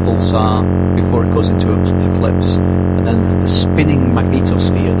tone of the pulsar before it goes into an eclipse, and then there's the spinning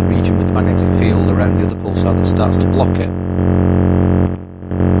magnetosphere, the region with the magnetic field around the other pulsar that starts to block it.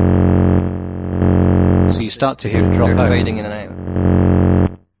 So you start to hear it drop out. Fading in and out.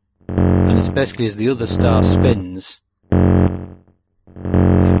 And it's basically as the other star spins,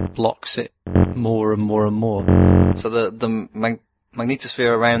 it blocks it more and more and more. So the magnetosphere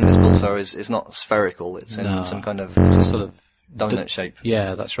around this pulsar is not spherical, it's in some kind of... It's a sort of donut shape.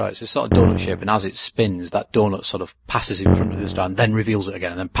 Yeah, that's right. It's a sort of donut shape, and as it spins, that donut sort of passes in front of the star and then reveals it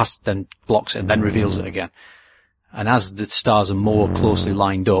again, and then blocks it and then reveals it again. And as the stars are more closely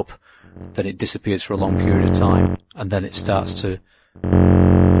lined up, then it disappears for a long period of time, and then it starts to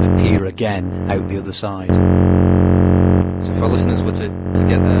appear again out the other side. So if our listeners were to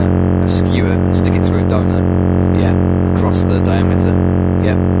get a skewer and stick it through a donut, across the diameter,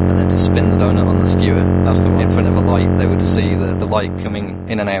 and then to spin the donut on the skewer, that's the one in front of a light, they would see the light coming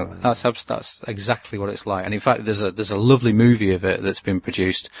in and out. That's exactly what it's like. And in fact, there's a lovely movie of it that's been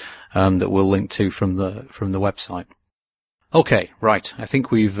produced that we'll link to from the website. Okay, right. I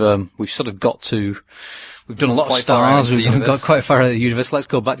think we've sort of we've done a lot of stars, we've got quite far out of the universe. Let's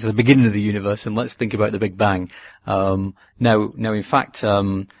go back to the beginning of the universe and let's think about the Big Bang. Now in fact,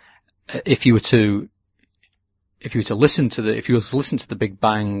 if you were to listen to the Big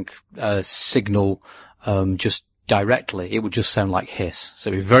Bang signal just directly, it would just sound like hiss. So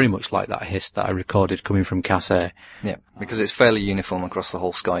it would be very much like that hiss that I recorded coming from Casset. Yeah, because it's fairly uniform across the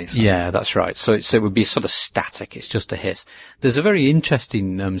whole sky. So. Yeah, that's right. So it would be sort of static. It's just a hiss. There's a very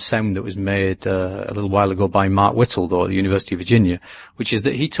interesting sound that was made a little while ago by Mark Whittle, though, at the University of Virginia, which is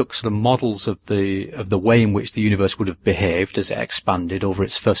that he took sort of models of the way in which the universe would have behaved as it expanded over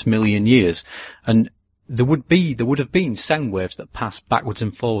its first million years, and there would have been sound waves that pass backwards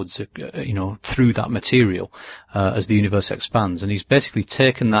and forwards, through that material, as the universe expands. And he's basically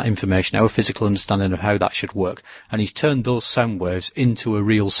taken that information, our physical understanding of how that should work, and he's turned those sound waves into a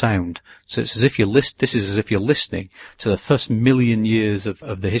real sound. So it's as if this is as if you're listening to the first million years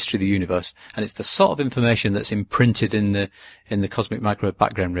of the history of the universe. And it's the sort of information that's imprinted in the cosmic microwave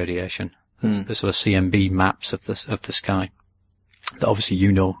background radiation. The sort of CMB maps of the sky. That obviously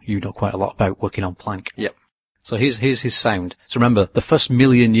you know quite a lot about working on Planck. Yep. So here's his sound. So remember, the first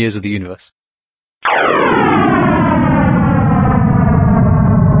million years of the universe.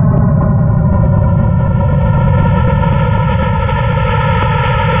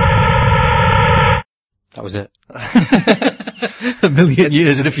 That was it. A million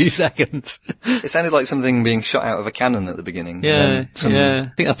years in a few seconds. It sounded like something being shot out of a cannon at the beginning. Yeah.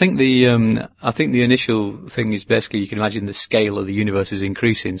 I think the initial thing is basically you can imagine the scale of the universe is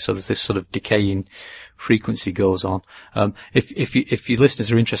increasing, so there's this sort of decaying frequency goes on. If your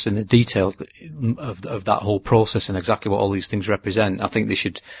listeners are interested in the details of that whole process and exactly what all these things represent, I think they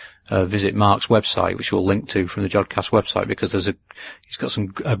should visit Mark's website, which we'll link to from the Jodcast website, because he's got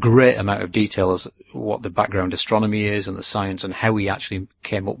a great amount of detail as what the background astronomy is and the science and how he actually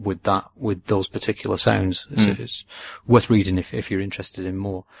came up with those particular sounds. It's worth reading if you're interested in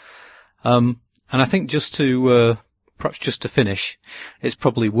more. And I think perhaps just to finish, it's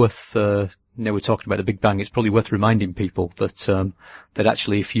probably worth we're talking about the Big Bang, it's probably worth reminding people that that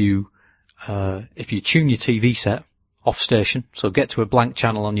actually if you tune your TV set off station, so get to a blank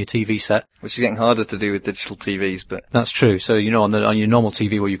channel on your TV set. Which is getting harder to do with digital TVs, but... That's true. So, on your normal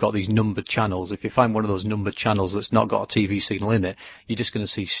TV where you've got these numbered channels, if you find one of those numbered channels that's not got a TV signal in it, you're just going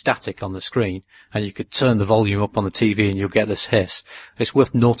to see static on the screen, and you could turn the volume up on the TV and you'll get this hiss. It's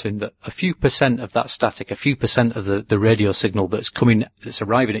worth noting that a few percent of that static, a few percent of the radio signal that's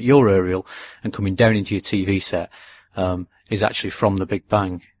arriving at your aerial and coming down into your TV set, is actually from the Big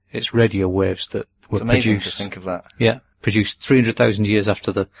Bang. It's radio waves that were produced. It's amazing produced. to think of that. Yeah, produced 300,000 years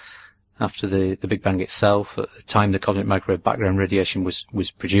after the Big Bang itself. At the time the cosmic microwave background radiation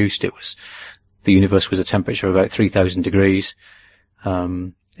was produced, the universe was a temperature of about 3,000 degrees.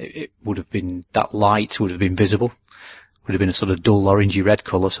 It would have been, that light would have been visible, would have been a sort of dull orangey red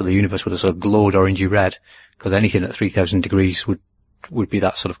colour, so the universe would have sort of glowed orangey red, because anything at 3,000 degrees would be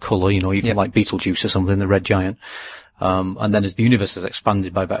that sort of colour, even like Betelgeuse or something, the red giant. And then as the universe has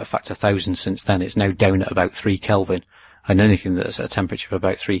expanded by about a factor 1,000 since then, it's now down at about 3 Kelvin. And anything that's at a temperature of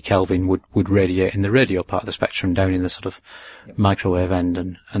about 3 Kelvin would radiate in the radio part of the spectrum down in the sort of microwave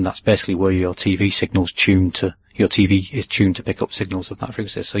end. And that's basically where your TV is tuned to pick up signals of that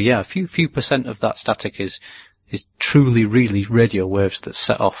frequency. So yeah, a few percent of that static is truly, really radio waves that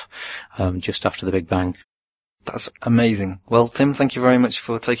set off, just after the Big Bang. That's amazing. Well, Tim, thank you very much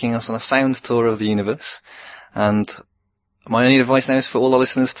for taking us on a sound tour of the universe. And my only advice now is for all our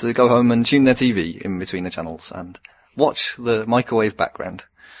listeners to go home and tune their TV in between the channels and watch the microwave background.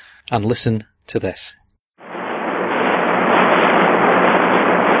 And listen to this.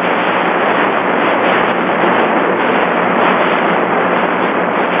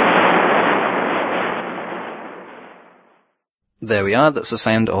 There we are. That's the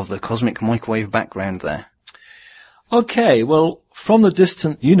sound of the cosmic microwave background there. Okay, well, from the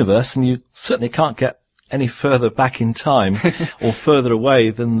distant universe, and you certainly can't get any further back in time or further away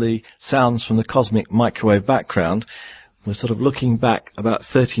than the sounds from the cosmic microwave background, we're sort of looking back about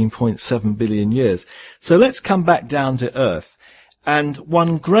 13.7 billion years. So let's come back down to Earth. And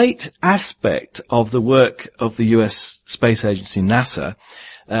one great aspect of the work of the US Space Agency, NASA,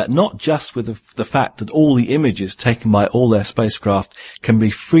 not just with the fact that all the images taken by all their spacecraft can be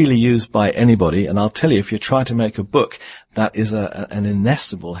freely used by anybody, and I'll tell you, if you try to make a book, that is an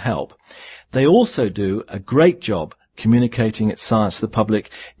inestimable help. They also do a great job communicating its science to the public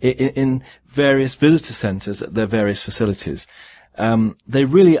in various visitor centres at their various facilities. They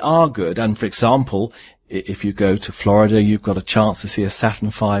really are good, and for example, if you go to Florida, you've got a chance to see a Saturn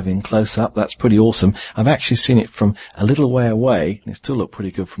V in close-up. That's pretty awesome. I've actually seen it from a little way away, and it still looked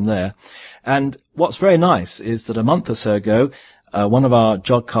pretty good from there. And what's very nice is that a month or so ago, one of our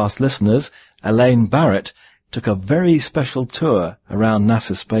Jodcast listeners, Elaine Barrett, took a very special tour around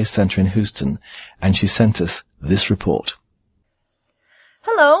NASA Space Center in Houston, and she sent us this report.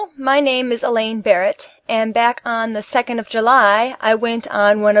 Hello, my name is Elaine Barrett, and back on the 2nd of July, I went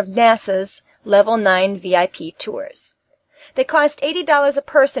on one of NASA's Level 9 VIP tours. They cost $80 a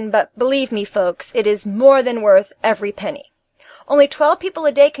person, but believe me, folks, it is more than worth every penny. Only 12 people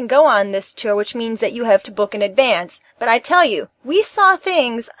a day can go on this tour, which means that you have to book in advance. But I tell you, we saw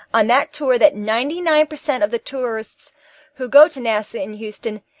things on that tour that 99% of the tourists who go to NASA in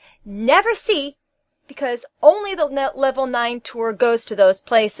Houston never see, because only the Level 9 tour goes to those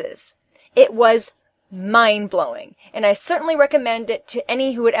places. It was mind-blowing, and I certainly recommend it to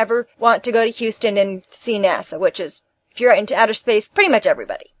any who would ever want to go to Houston and see NASA, which is, if you're into outer space, pretty much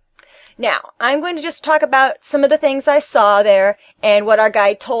everybody. Now, I'm going to just talk about some of the things I saw there and what our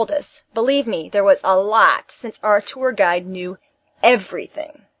guide told us. Believe me, there was a lot, since our tour guide knew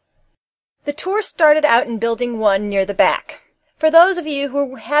everything. The tour started out in Building 1 near the back. For those of you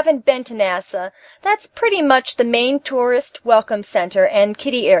who haven't been to NASA, that's pretty much the main tourist welcome center and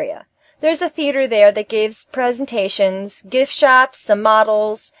kiddie area. There's a theater there that gives presentations, gift shops, some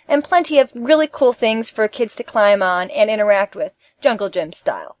models, and plenty of really cool things for kids to climb on and interact with, Jungle Gym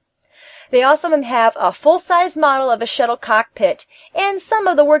style. They also have a full-size model of a shuttle cockpit and some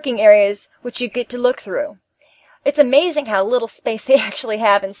of the working areas which you get to look through. It's amazing how little space they actually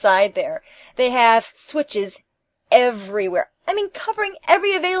have inside there. They have switches everywhere. I mean, covering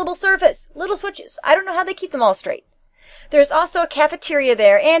every available surface. Little switches. I don't know how they keep them all straight. There's also a cafeteria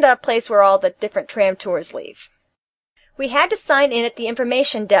there and a place where all the different tram tours leave. We had to sign in at the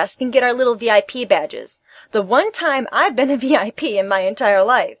information desk and get our little VIP badges. The one time I've been a VIP in my entire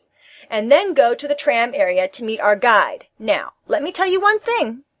life. And then go to the tram area to meet our guide. Now, let me tell you one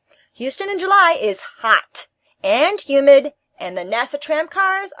thing. Houston in July is hot and humid, and the NASA tram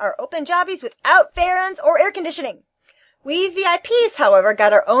cars are open jobbies without fans or air conditioning. We VIPs, however,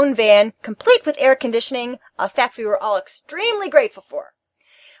 got our own van, complete with air conditioning, a fact we were all extremely grateful for.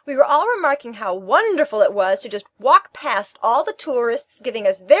 We were all remarking how wonderful it was to just walk past all the tourists, giving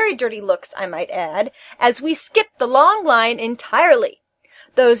us very dirty looks, I might add, as we skipped the long line entirely.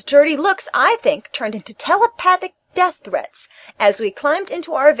 Those dirty looks, I think, turned into telepathic death threats as we climbed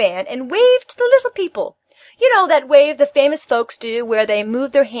into our van and waved to the little people. You know that wave the famous folks do where they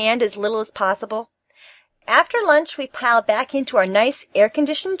move their hand as little as possible? After lunch, we piled back into our nice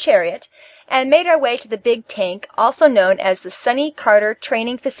air-conditioned chariot and made our way to the big tank, also known as the Sonny Carter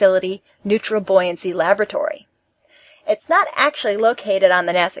Training Facility Neutral Buoyancy Laboratory. It's not actually located on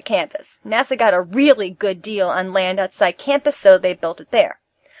the NASA campus. NASA got a really good deal on land outside campus, so they built it there.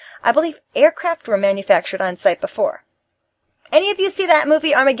 I believe aircraft were manufactured on site before. Any of you see that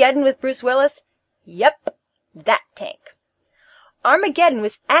movie Armageddon with Bruce Willis? Yep, that tank. Armageddon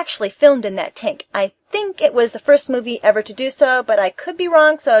was actually filmed in that tank. I think it was the first movie ever to do so, but I could be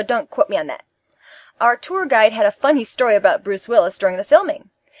wrong, so don't quote me on that. Our tour guide had a funny story about Bruce Willis during the filming.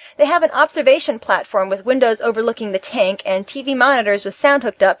 They have an observation platform with windows overlooking the tank and TV monitors with sound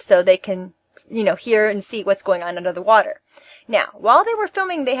hooked up so they can, hear and see what's going on under the water. Now, while they were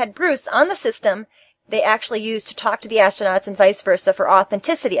filming, they had Bruce on the system they actually used to talk to the astronauts and vice versa for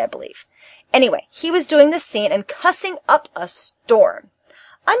authenticity, I believe. Anyway, he was doing this scene and cussing up a storm.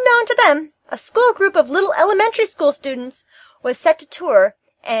 Unknown to them, a school group of little elementary school students was set to tour,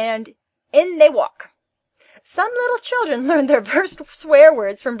 and in they walk. Some little children learned their first swear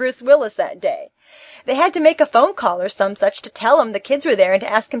words from Bruce Willis that day. They had to make a phone call or some such to tell him the kids were there and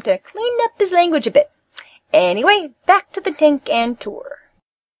to ask him to clean up his language a bit. Anyway, back to the tank and tour.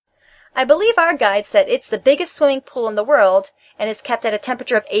 I believe our guide said it's the biggest swimming pool in the world and is kept at a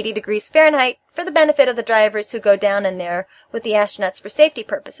temperature of 80 degrees Fahrenheit for the benefit of the divers who go down in there with the astronauts for safety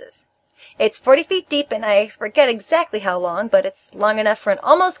purposes. It's 40 feet deep and I forget exactly how long, but it's long enough for an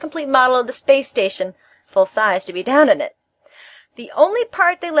almost complete model of the space station, full size, to be down in it. The only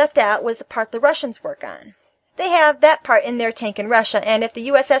part they left out was the part the Russians work on. They have that part in their tank in Russia, and if the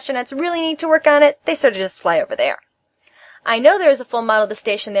U.S. astronauts really need to work on it, they sort of just fly over there. I know there is a full model of the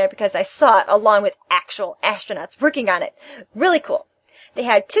station there because I saw it along with actual astronauts working on it. Really cool. They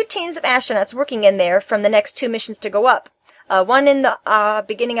had 2 teams of astronauts working in there from the next 2 missions to go up. One in the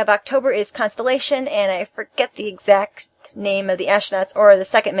beginning of October is Constellation, and I forget the exact name of the astronauts or the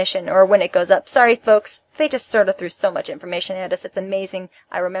second mission or when it goes up. Sorry, folks. They just sort of threw so much information at us. It's amazing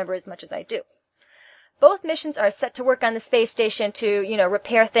I remember as much as I do. Both missions are set to work on the space station to,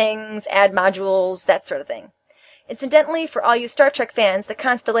 repair things, add modules, that sort of thing. Incidentally, for all you Star Trek fans, the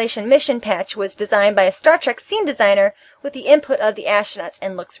Constellation mission patch was designed by a Star Trek scene designer with the input of the astronauts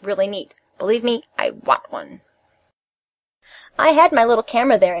and looks really neat. Believe me, I want one. I had my little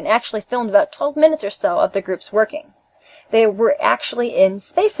camera there and actually filmed about 12 minutes or so of the groups working. They were actually in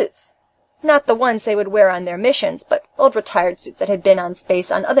spacesuits. Not the ones they would wear on their missions, but old retired suits that had been on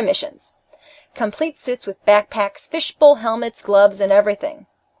space on other missions. Complete suits with backpacks, fishbowl helmets, gloves, and everything.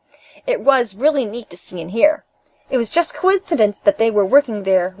 It was really neat to see and hear. It was just coincidence that they were working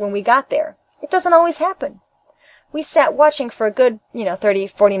there when we got there. It doesn't always happen. We sat watching for a good, 30,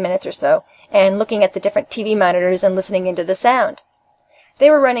 40 minutes or so, and looking at the different TV monitors and listening into the sound. They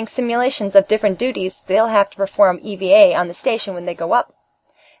were running simulations of different duties they'll have to perform EVA on the station when they go up.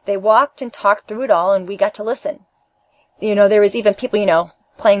 They walked and talked through it all, and we got to listen. There was even people,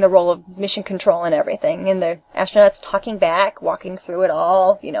 playing the role of mission control and everything, and the astronauts talking back, walking through it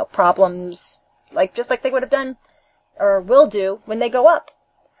all, problems, just like they would have done, or will do, when they go up.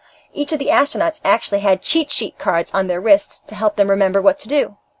 Each of the astronauts actually had cheat sheet cards on their wrists to help them remember what to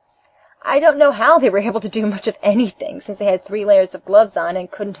do. I don't know how they were able to do much of anything, since they had 3 layers of gloves on and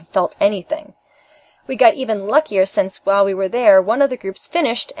couldn't have felt anything. We got even luckier since while we were there, one of the groups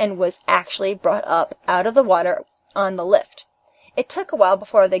finished and was actually brought up out of the water on the lift. It took a while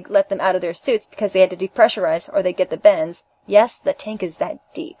before they let them out of their suits because they had to depressurize or they'd get the bends. Yes, the tank is that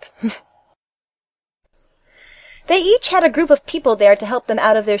deep. They each had a group of people there to help them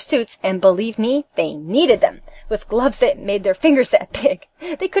out of their suits, and believe me, they needed them, with gloves that made their fingers that big.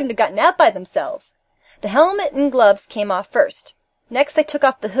 They couldn't have gotten out by themselves. The helmet and gloves came off first. Next they took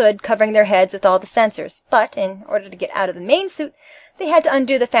off the hood, covering their heads with all the sensors, but in order to get out of the main suit, they had to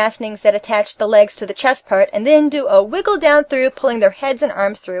undo the fastenings that attached the legs to the chest part, and then do a wiggle down through, pulling their heads and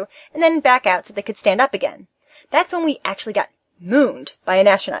arms through, and then back out so they could stand up again. That's when we actually got mooned by an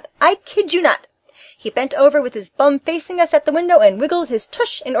astronaut. I kid you not. He bent over with his bum facing us at the window and wiggled his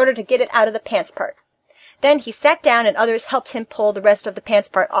tush in order to get it out of the pants part. Then he sat down and others helped him pull the rest of the pants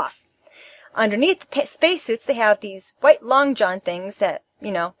part off. Underneath the spacesuits, they have these white long john things that,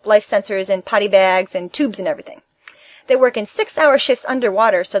 life sensors and potty bags and tubes and everything. They work in 6-hour shifts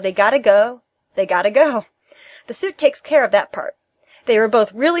underwater, so they gotta go. They gotta go. The suit takes care of that part. They were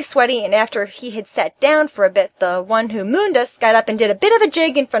both really sweaty, and after he had sat down for a bit, the one who mooned us got up and did a bit of a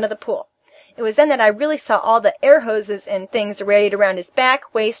jig in front of the pool. It was then that I really saw all the air hoses and things arrayed around his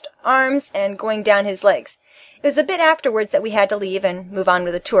back, waist, arms, and going down his legs. It was a bit afterwards that we had to leave and move on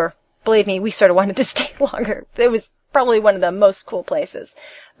with the tour. Believe me, we sort of wanted to stay longer. It was probably one of the most cool places.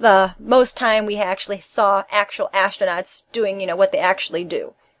 The most time we actually saw actual astronauts doing, what they actually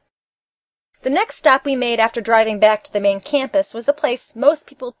do. The next stop we made after driving back to the main campus was the place most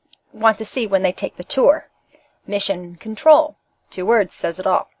people want to see when they take the tour. Mission Control. 2 words says it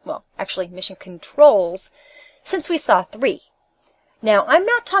all. Well, actually, Mission Controls, since we saw 3. Now, I'm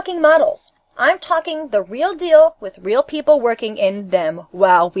not talking models. I'm talking the real deal with real people working in them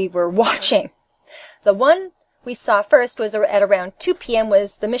while we were watching. The one we saw first was at around 2 p.m.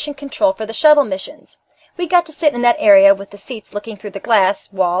 was the Mission Control for the shuttle missions. We got to sit in that area with the seats looking through the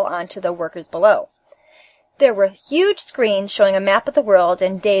glass wall onto the workers below. There were huge screens showing a map of the world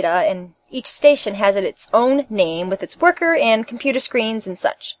and data, and each station has its own name with its worker and computer screens and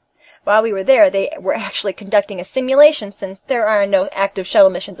such. While we were there, they were actually conducting a simulation since there are no active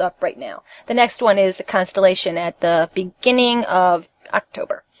shuttle missions up right now. The next one is the Constellation at the beginning of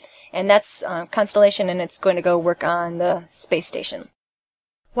October. And that's Constellation, and it's going to go work on the space station.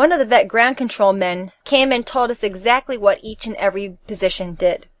 One of the vet ground control men came and told us exactly what each and every position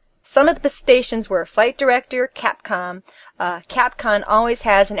did. Some of the stations were Flight Director, Capcom. Capcom always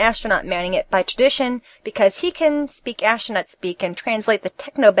has an astronaut manning it by tradition because he can speak astronaut speak and translate the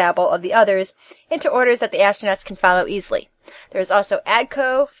technobabble of the others into orders that the astronauts can follow easily. There's also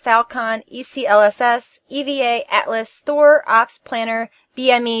ADCO, Falcon, ECLSS, EVA, Atlas, Thor, Ops Planner,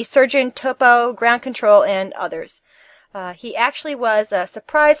 BME, Surgeon, Topo, Ground Control, and others. He actually was a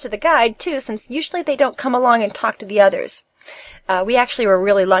surprise to the guide, too, since usually they don't come along and talk to the others. We actually were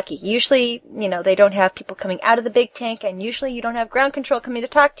really lucky. Usually, they don't have people coming out of the big tank, and usually you don't have ground control coming to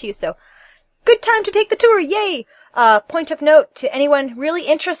talk to you, so good time to take the tour, yay! Point of note to anyone really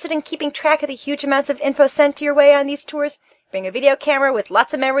interested in keeping track of the huge amounts of info sent your way on these tours, bring a video camera with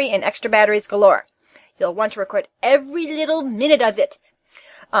lots of memory and extra batteries galore. You'll want to record every little minute of it.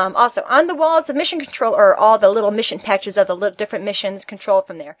 Also, on the walls of Mission Control are all the little mission patches of the little different missions controlled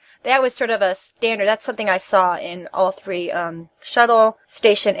from there. That was sort of a standard. That's something I saw in all 3, shuttle,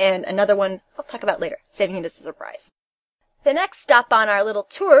 station, and another one I'll talk about later, saving it as a surprise. The next stop on our little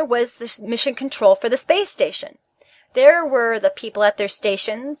tour was the Mission Control for the space station. There were the people at their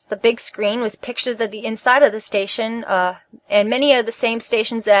stations, the big screen with pictures of the inside of the station, and many of the same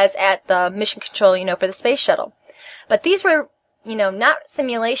stations as at the Mission Control, for the space shuttle. But these were not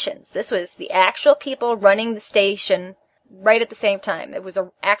simulations. This was the actual people running the station right at the same time. It was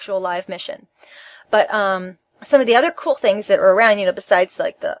an actual live mission. But some of the other cool things that were around, besides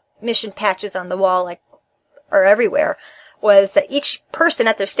like the mission patches on the wall, are everywhere, was that each person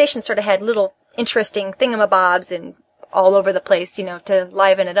at their station sort of had little interesting thingamabobs and all over the place, to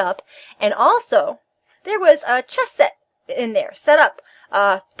liven it up. And also, there was a chess set in there, set up.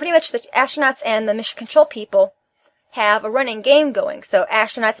 Pretty much the astronauts and the mission control people have a running game going. So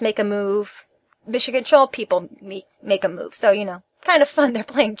astronauts make a move, mission control people make a move. So, kind of fun. They're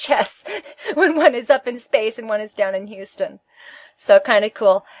playing chess when one is up in space and one is down in Houston. So kind of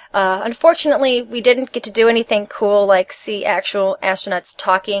cool. Unfortunately, we didn't get to do anything cool like see actual astronauts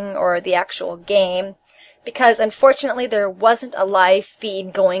talking or the actual game because unfortunately there wasn't a live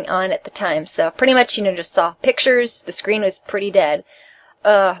feed going on at the time. So pretty much, just saw pictures. The screen was pretty dead.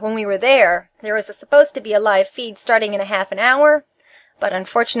 When we were there was supposed to be a live feed starting in a half an hour, but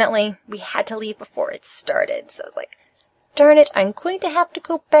unfortunately, we had to leave before it started. So I was like, darn it, I'm going to have to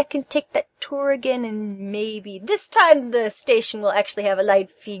go back and take that tour again, and maybe this time the station will actually have a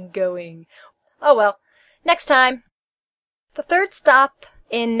live feed going. Oh well, next time. The third stop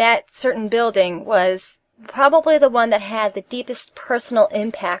in that certain building was probably the one that had the deepest personal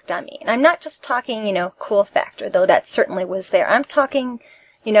impact on me. And I'm not just talking, cool factor, though that certainly was there. I'm talking,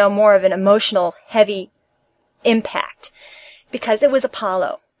 more of an emotional, heavy impact. Because it was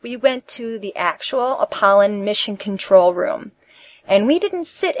Apollo. We went to the actual Apollon mission control room. And we didn't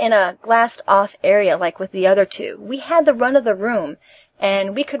sit in a glassed-off area like with the other 2. We had the run of the room.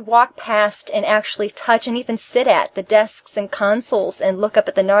 And we could walk past and actually touch and even sit at the desks and consoles and look up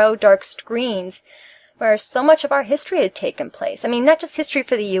at the narrow, dark screens where so much of our history had taken place. I mean, not just history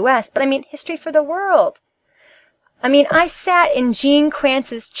for the U.S., but history for the world. I sat in Gene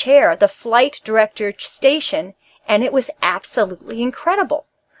Kranz's chair, the flight director station, and it was absolutely incredible.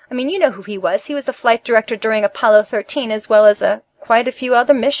 You know who he was. He was the flight director during Apollo 13 as well as quite a few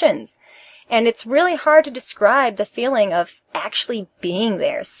other missions. And it's really hard to describe the feeling of actually being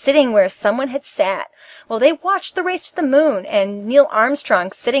there, sitting where someone had sat. Well, they watched the race to the moon and Neil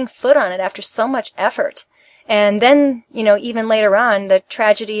Armstrong setting foot on it after so much effort. And then, even later on, the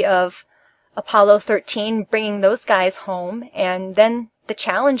tragedy of Apollo 13 bringing those guys home, and then the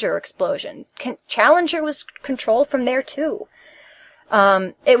Challenger explosion. Challenger was controlled from there too.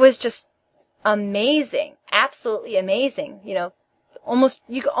 It was just amazing, absolutely amazing. You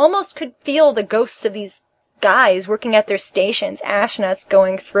almost could feel the ghosts of these guys working at their stations, astronauts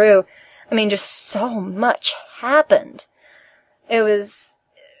going through. I mean, just so much happened. It was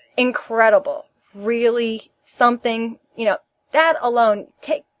incredible. Really something, that alone,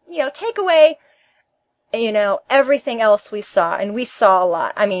 take away, everything else we saw, and we saw a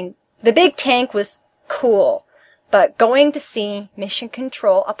lot. I mean, the big tank was cool, but going to see Mission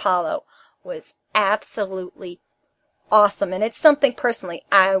Control Apollo was absolutely awesome, and it's something personally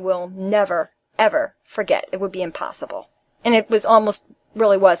I will never, ever forget. It would be impossible. And it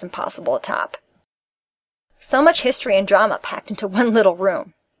really was impossible to top. So much history and drama packed into one little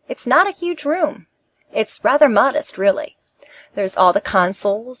room. It's not a huge room. It's rather modest, really. There's all the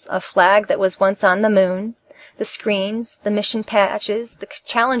consoles, a flag that was once on the moon, the screens, the mission patches, the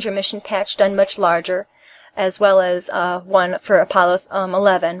Challenger mission patch done much larger, as well as one for Apollo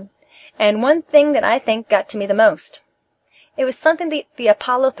 11. And one thing that I think got to me the most. It was something the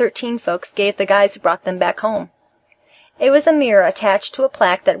Apollo 13 folks gave the guys who brought them back home. It was a mirror attached to a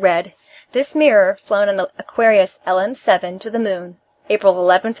plaque that read, "This mirror flown on Aquarius LM7 to the moon, April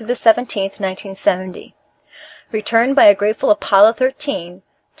 11th through the 17th, 1970. Returned by a grateful Apollo 13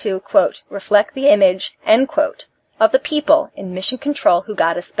 to, quote, reflect the image, end quote, of the people in mission control who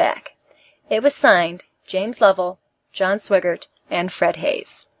got us back. It was signed James Lovell, John Swigert, and Fred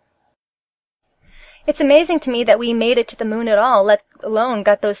Hayes." It's amazing to me that we made it to the moon at all, let alone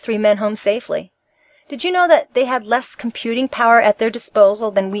got those 3 men home safely. Did you know that they had less computing power at their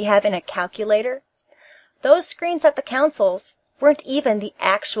disposal than we have in a calculator? Those screens at the consoles weren't even the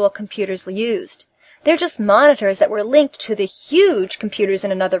actual computers used. They're just monitors that were linked to the huge computers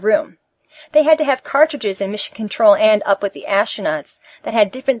in another room. They had to have cartridges in mission control and up with the astronauts that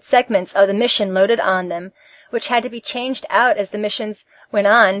had different segments of the mission loaded on them, which had to be changed out as the missions went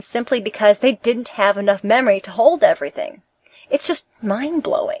on simply because they didn't have enough memory to hold everything. It's just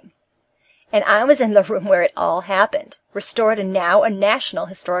mind-blowing. And I was in the room where it all happened, restored and now a National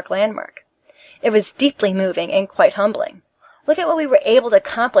Historic Landmark. It was deeply moving and quite humbling. Look at what we were able to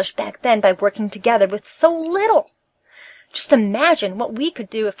accomplish back then by working together with so little. Just imagine what we could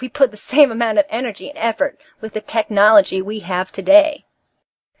do if we put the same amount of energy and effort with the technology we have today.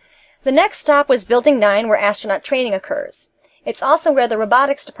 The next stop was Building 9, where astronaut training occurs. It's also where the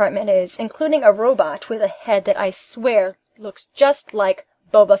robotics department is, including a robot with a head that I swear looks just like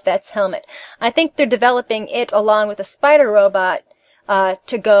Boba Fett's helmet. I think they're developing it along with a spider robot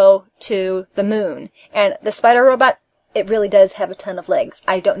to go to the moon. And the spider robot, it really does have a ton of legs.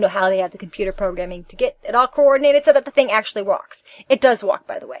 I don't know how they have the computer programming to get it all coordinated so that the thing actually walks. It does walk,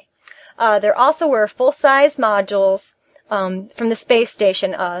 by the way. There also were full-size modules from the space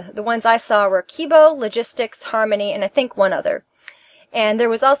station. The ones I saw were Kibo, Logistics, Harmony, and I think one other. And there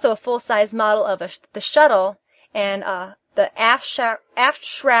was also a full-size model of the shuttle and the aft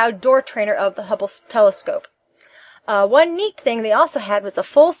shroud door trainer of the Hubble telescope. One neat thing they also had was a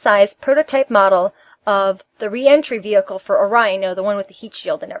full-size prototype model of the re-entry vehicle for Orion, the one with the heat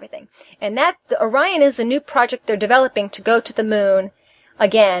shield and everything. And the Orion is the new project they're developing to go to the moon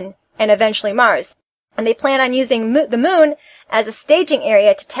again and eventually Mars. And they plan on using the moon as a staging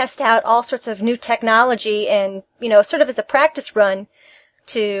area to test out all sorts of new technology and, sort of as a practice run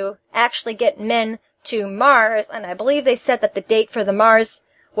to actually get men to Mars. And I believe they said that the date for the Mars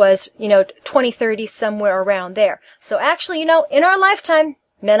was, 2030, somewhere around there. So actually, in our lifetime,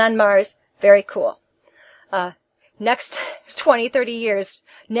 men on Mars, very cool. Next 20, 30 years,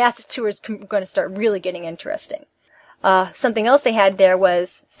 NASA's tour is going to start really getting interesting. Something else they had there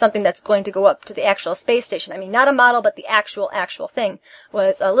was something that's going to go up to the actual space station. I mean, not a model, but the actual thing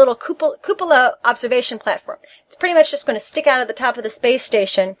was a little cupola observation platform. It's pretty much just going to stick out of the top of the space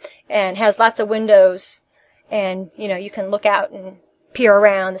station and has lots of windows. And, you can look out and peer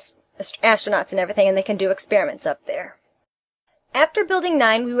around the astronauts and everything, and they can do experiments up there. After Building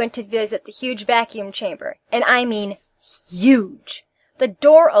 9, we went to visit the huge vacuum chamber. And I mean huge. The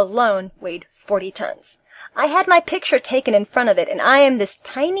door alone weighed 40 tons. I had my picture taken in front of it, and I am this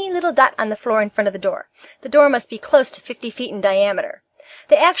tiny little dot on the floor in front of the door. The door must be close to 50 feet in diameter.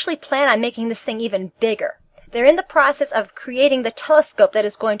 They actually plan on making this thing even bigger. They're in the process of creating the telescope that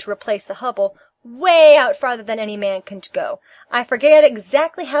is going to replace the Hubble way out farther than any man can go. I forget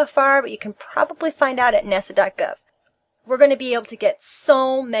exactly how far, but you can probably find out at nasa.gov. We're going to be able to get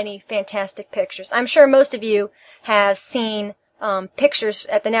so many fantastic pictures. I'm sure most of you have seen pictures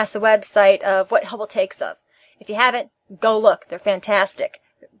at the NASA website of what Hubble takes of. If you haven't, go look. They're fantastic.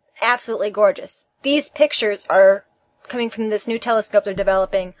 Absolutely gorgeous. These pictures are coming from this new telescope they're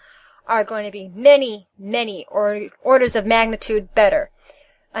developing, are going to be many, many orders of magnitude better.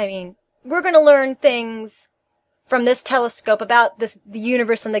 I mean, we're going to learn things from this telescope about the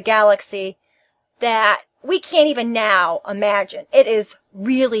universe and the galaxy that we can't even now imagine. It is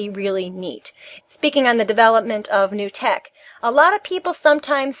really, really neat. Speaking on the development of new tech, a lot of people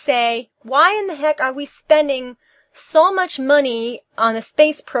sometimes say, why in the heck are we spending so much money on the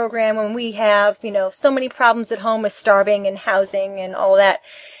space program when we have, so many problems at home with starving and housing and all that?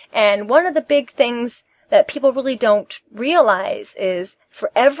 And one of the big things that people really don't realize is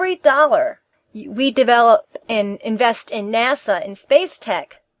for every dollar we develop and invest in NASA and space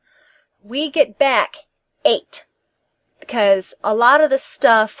tech, we get back 8. Because a lot of the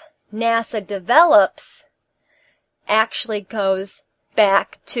stuff NASA develops actually goes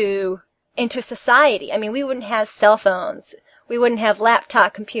back into society. I mean, we wouldn't have cell phones. We wouldn't have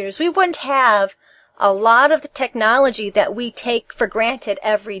laptop computers. We wouldn't have a lot of the technology that we take for granted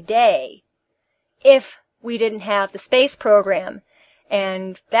every day if we didn't have the space program.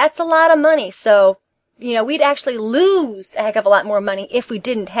 And that's a lot of money. So, we'd actually lose a heck of a lot more money if we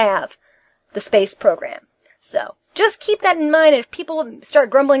didn't have the space program. So, just keep that in mind. If people start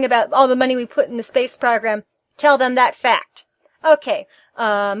grumbling about all the money we put in the space program, tell them that fact. Okay,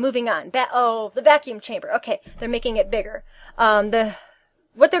 moving on. The vacuum chamber. Okay, they're making it bigger.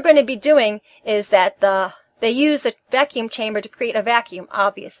 What they're going to be doing is that they use the vacuum chamber to create a vacuum,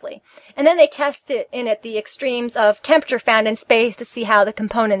 obviously. And then they test it in at the extremes of temperature found in space to see how the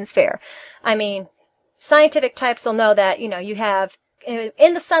components fare. I mean, scientific types will know that, you have,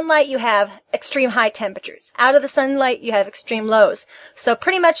 in the sunlight, you have extreme high temperatures. Out of the sunlight, you have extreme lows. So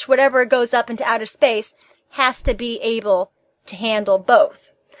pretty much whatever goes up into outer space has to be able to handle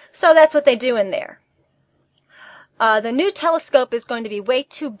both. So that's what they do in there. The new telescope is going to be way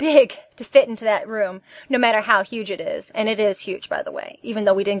too big to fit into that room, no matter how huge it is. And it is huge, by the way. Even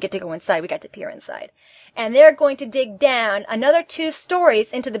though we didn't get to go inside, we got to peer inside. And they're going to dig down another 2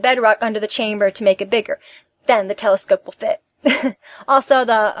 stories into the bedrock under the chamber to make it bigger. Then the telescope will fit. Also,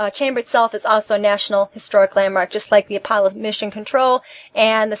 the chamber itself is also a National Historic Landmark, just like the Apollo Mission Control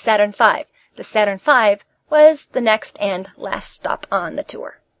and the Saturn V. The Saturn V was the next and last stop on the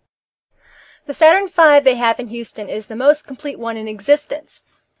tour. The Saturn V they have in Houston is the most complete one in existence.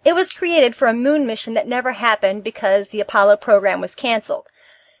 It was created for a moon mission that never happened because the Apollo program was canceled.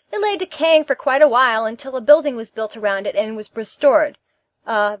 It lay decaying for quite a while until a building was built around it and was restored.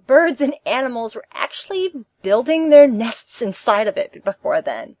 Birds and animals were actually building their nests inside of it before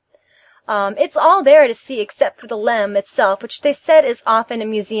then. It's all there to see except for the LEM itself, which they said is off in a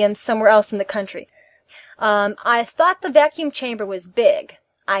museum somewhere else in the country. I thought the vacuum chamber was big.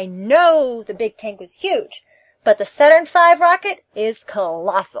 I know the big tank was huge, but the Saturn V rocket is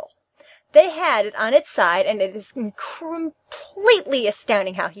colossal. They had it on its side, and it is completely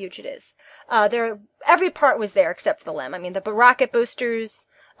astounding how huge it is. Every part was there except for the LEM. I mean, the rocket boosters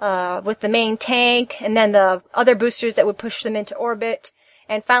with the main tank, and then the other boosters that would push them into orbit,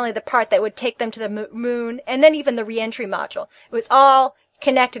 and finally the part that would take them to the moon, and then even the re-entry module. It was all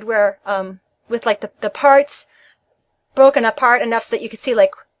connected with like the parts broken apart enough so that you could see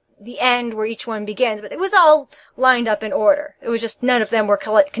like the end where each one begins, but it was all lined up in order. It was just none of them were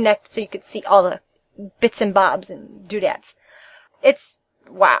connected so you could see all the bits and bobs and doodads. It's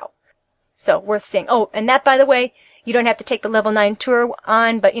wow. So worth seeing. Oh, and that, by the way, you don't have to take the level 9 tour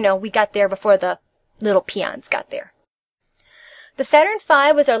on, but we got there before the little peons got there. The Saturn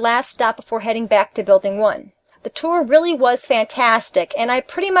V was our last stop before heading back to Building 1. The tour really was fantastic, and I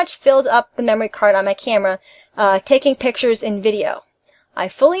pretty much filled up the memory card on my camera, taking pictures and video. I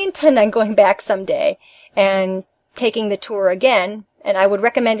fully intend on going back someday and taking the tour again, and I would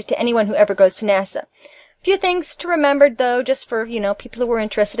recommend it to anyone who ever goes to NASA. Few things to remember, though, just for, people who are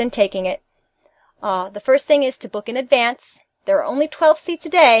interested in taking it. The first thing is to book in advance. There are only 12 seats a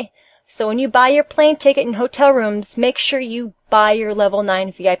day, so when you buy your plane ticket and hotel rooms, make sure you buy your Level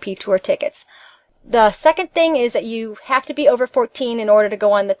 9 VIP tour tickets. The second thing is that you have to be over 14 in order to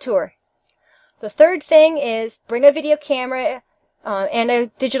go on the tour. The third thing is bring a video camera and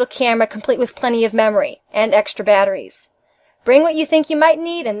a digital camera complete with plenty of memory and extra batteries. Bring what you think you might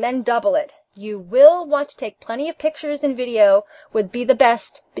need and then double it. You will want to take plenty of pictures, and video would be the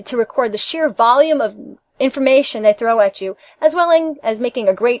best to record the sheer volume of information they throw at you, as well as making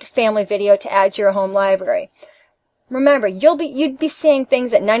a great family video to add to your home library. Remember, you'd be seeing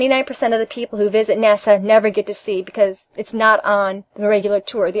things that 99% of the people who visit NASA never get to see because it's not on the regular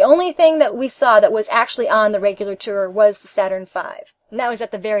tour. The only thing that we saw that was actually on the regular tour was the Saturn V, and that was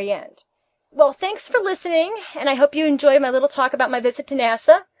at the very end. Well, thanks for listening, and I hope you enjoyed my little talk about my visit to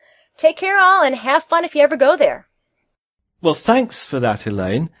NASA. Take care all, and have fun if you ever go there. Well, thanks for that,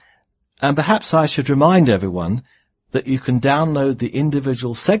 Elaine. And perhaps I should remind everyone that you can download the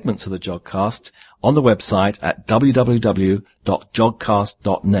individual segments of the Jogcast on the website at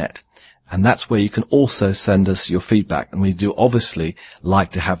www.jogcast.net. And that's where you can also send us your feedback. And we do obviously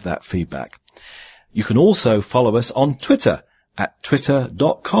like to have that feedback. You can also follow us on Twitter at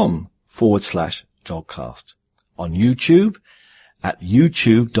twitter.com/Jogcast. On YouTube at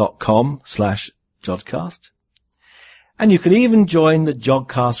youtube.com/Jogcast. And you can even join the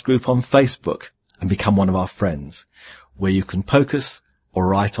Jogcast group on Facebook and become one of our friends, where you can poke us or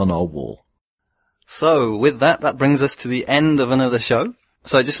write on our wall. So with that brings us to the end of another show.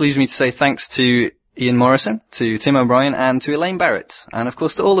 So it just leaves me to say thanks to Ian Morrison, to Tim O'Brien, and to Elaine Barrett, and of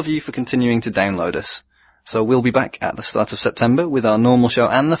course to all of you for continuing to download us. So we'll be back at the start of September with our normal show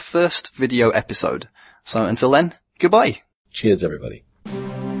and the first video episode. So until then, goodbye. Cheers, everybody.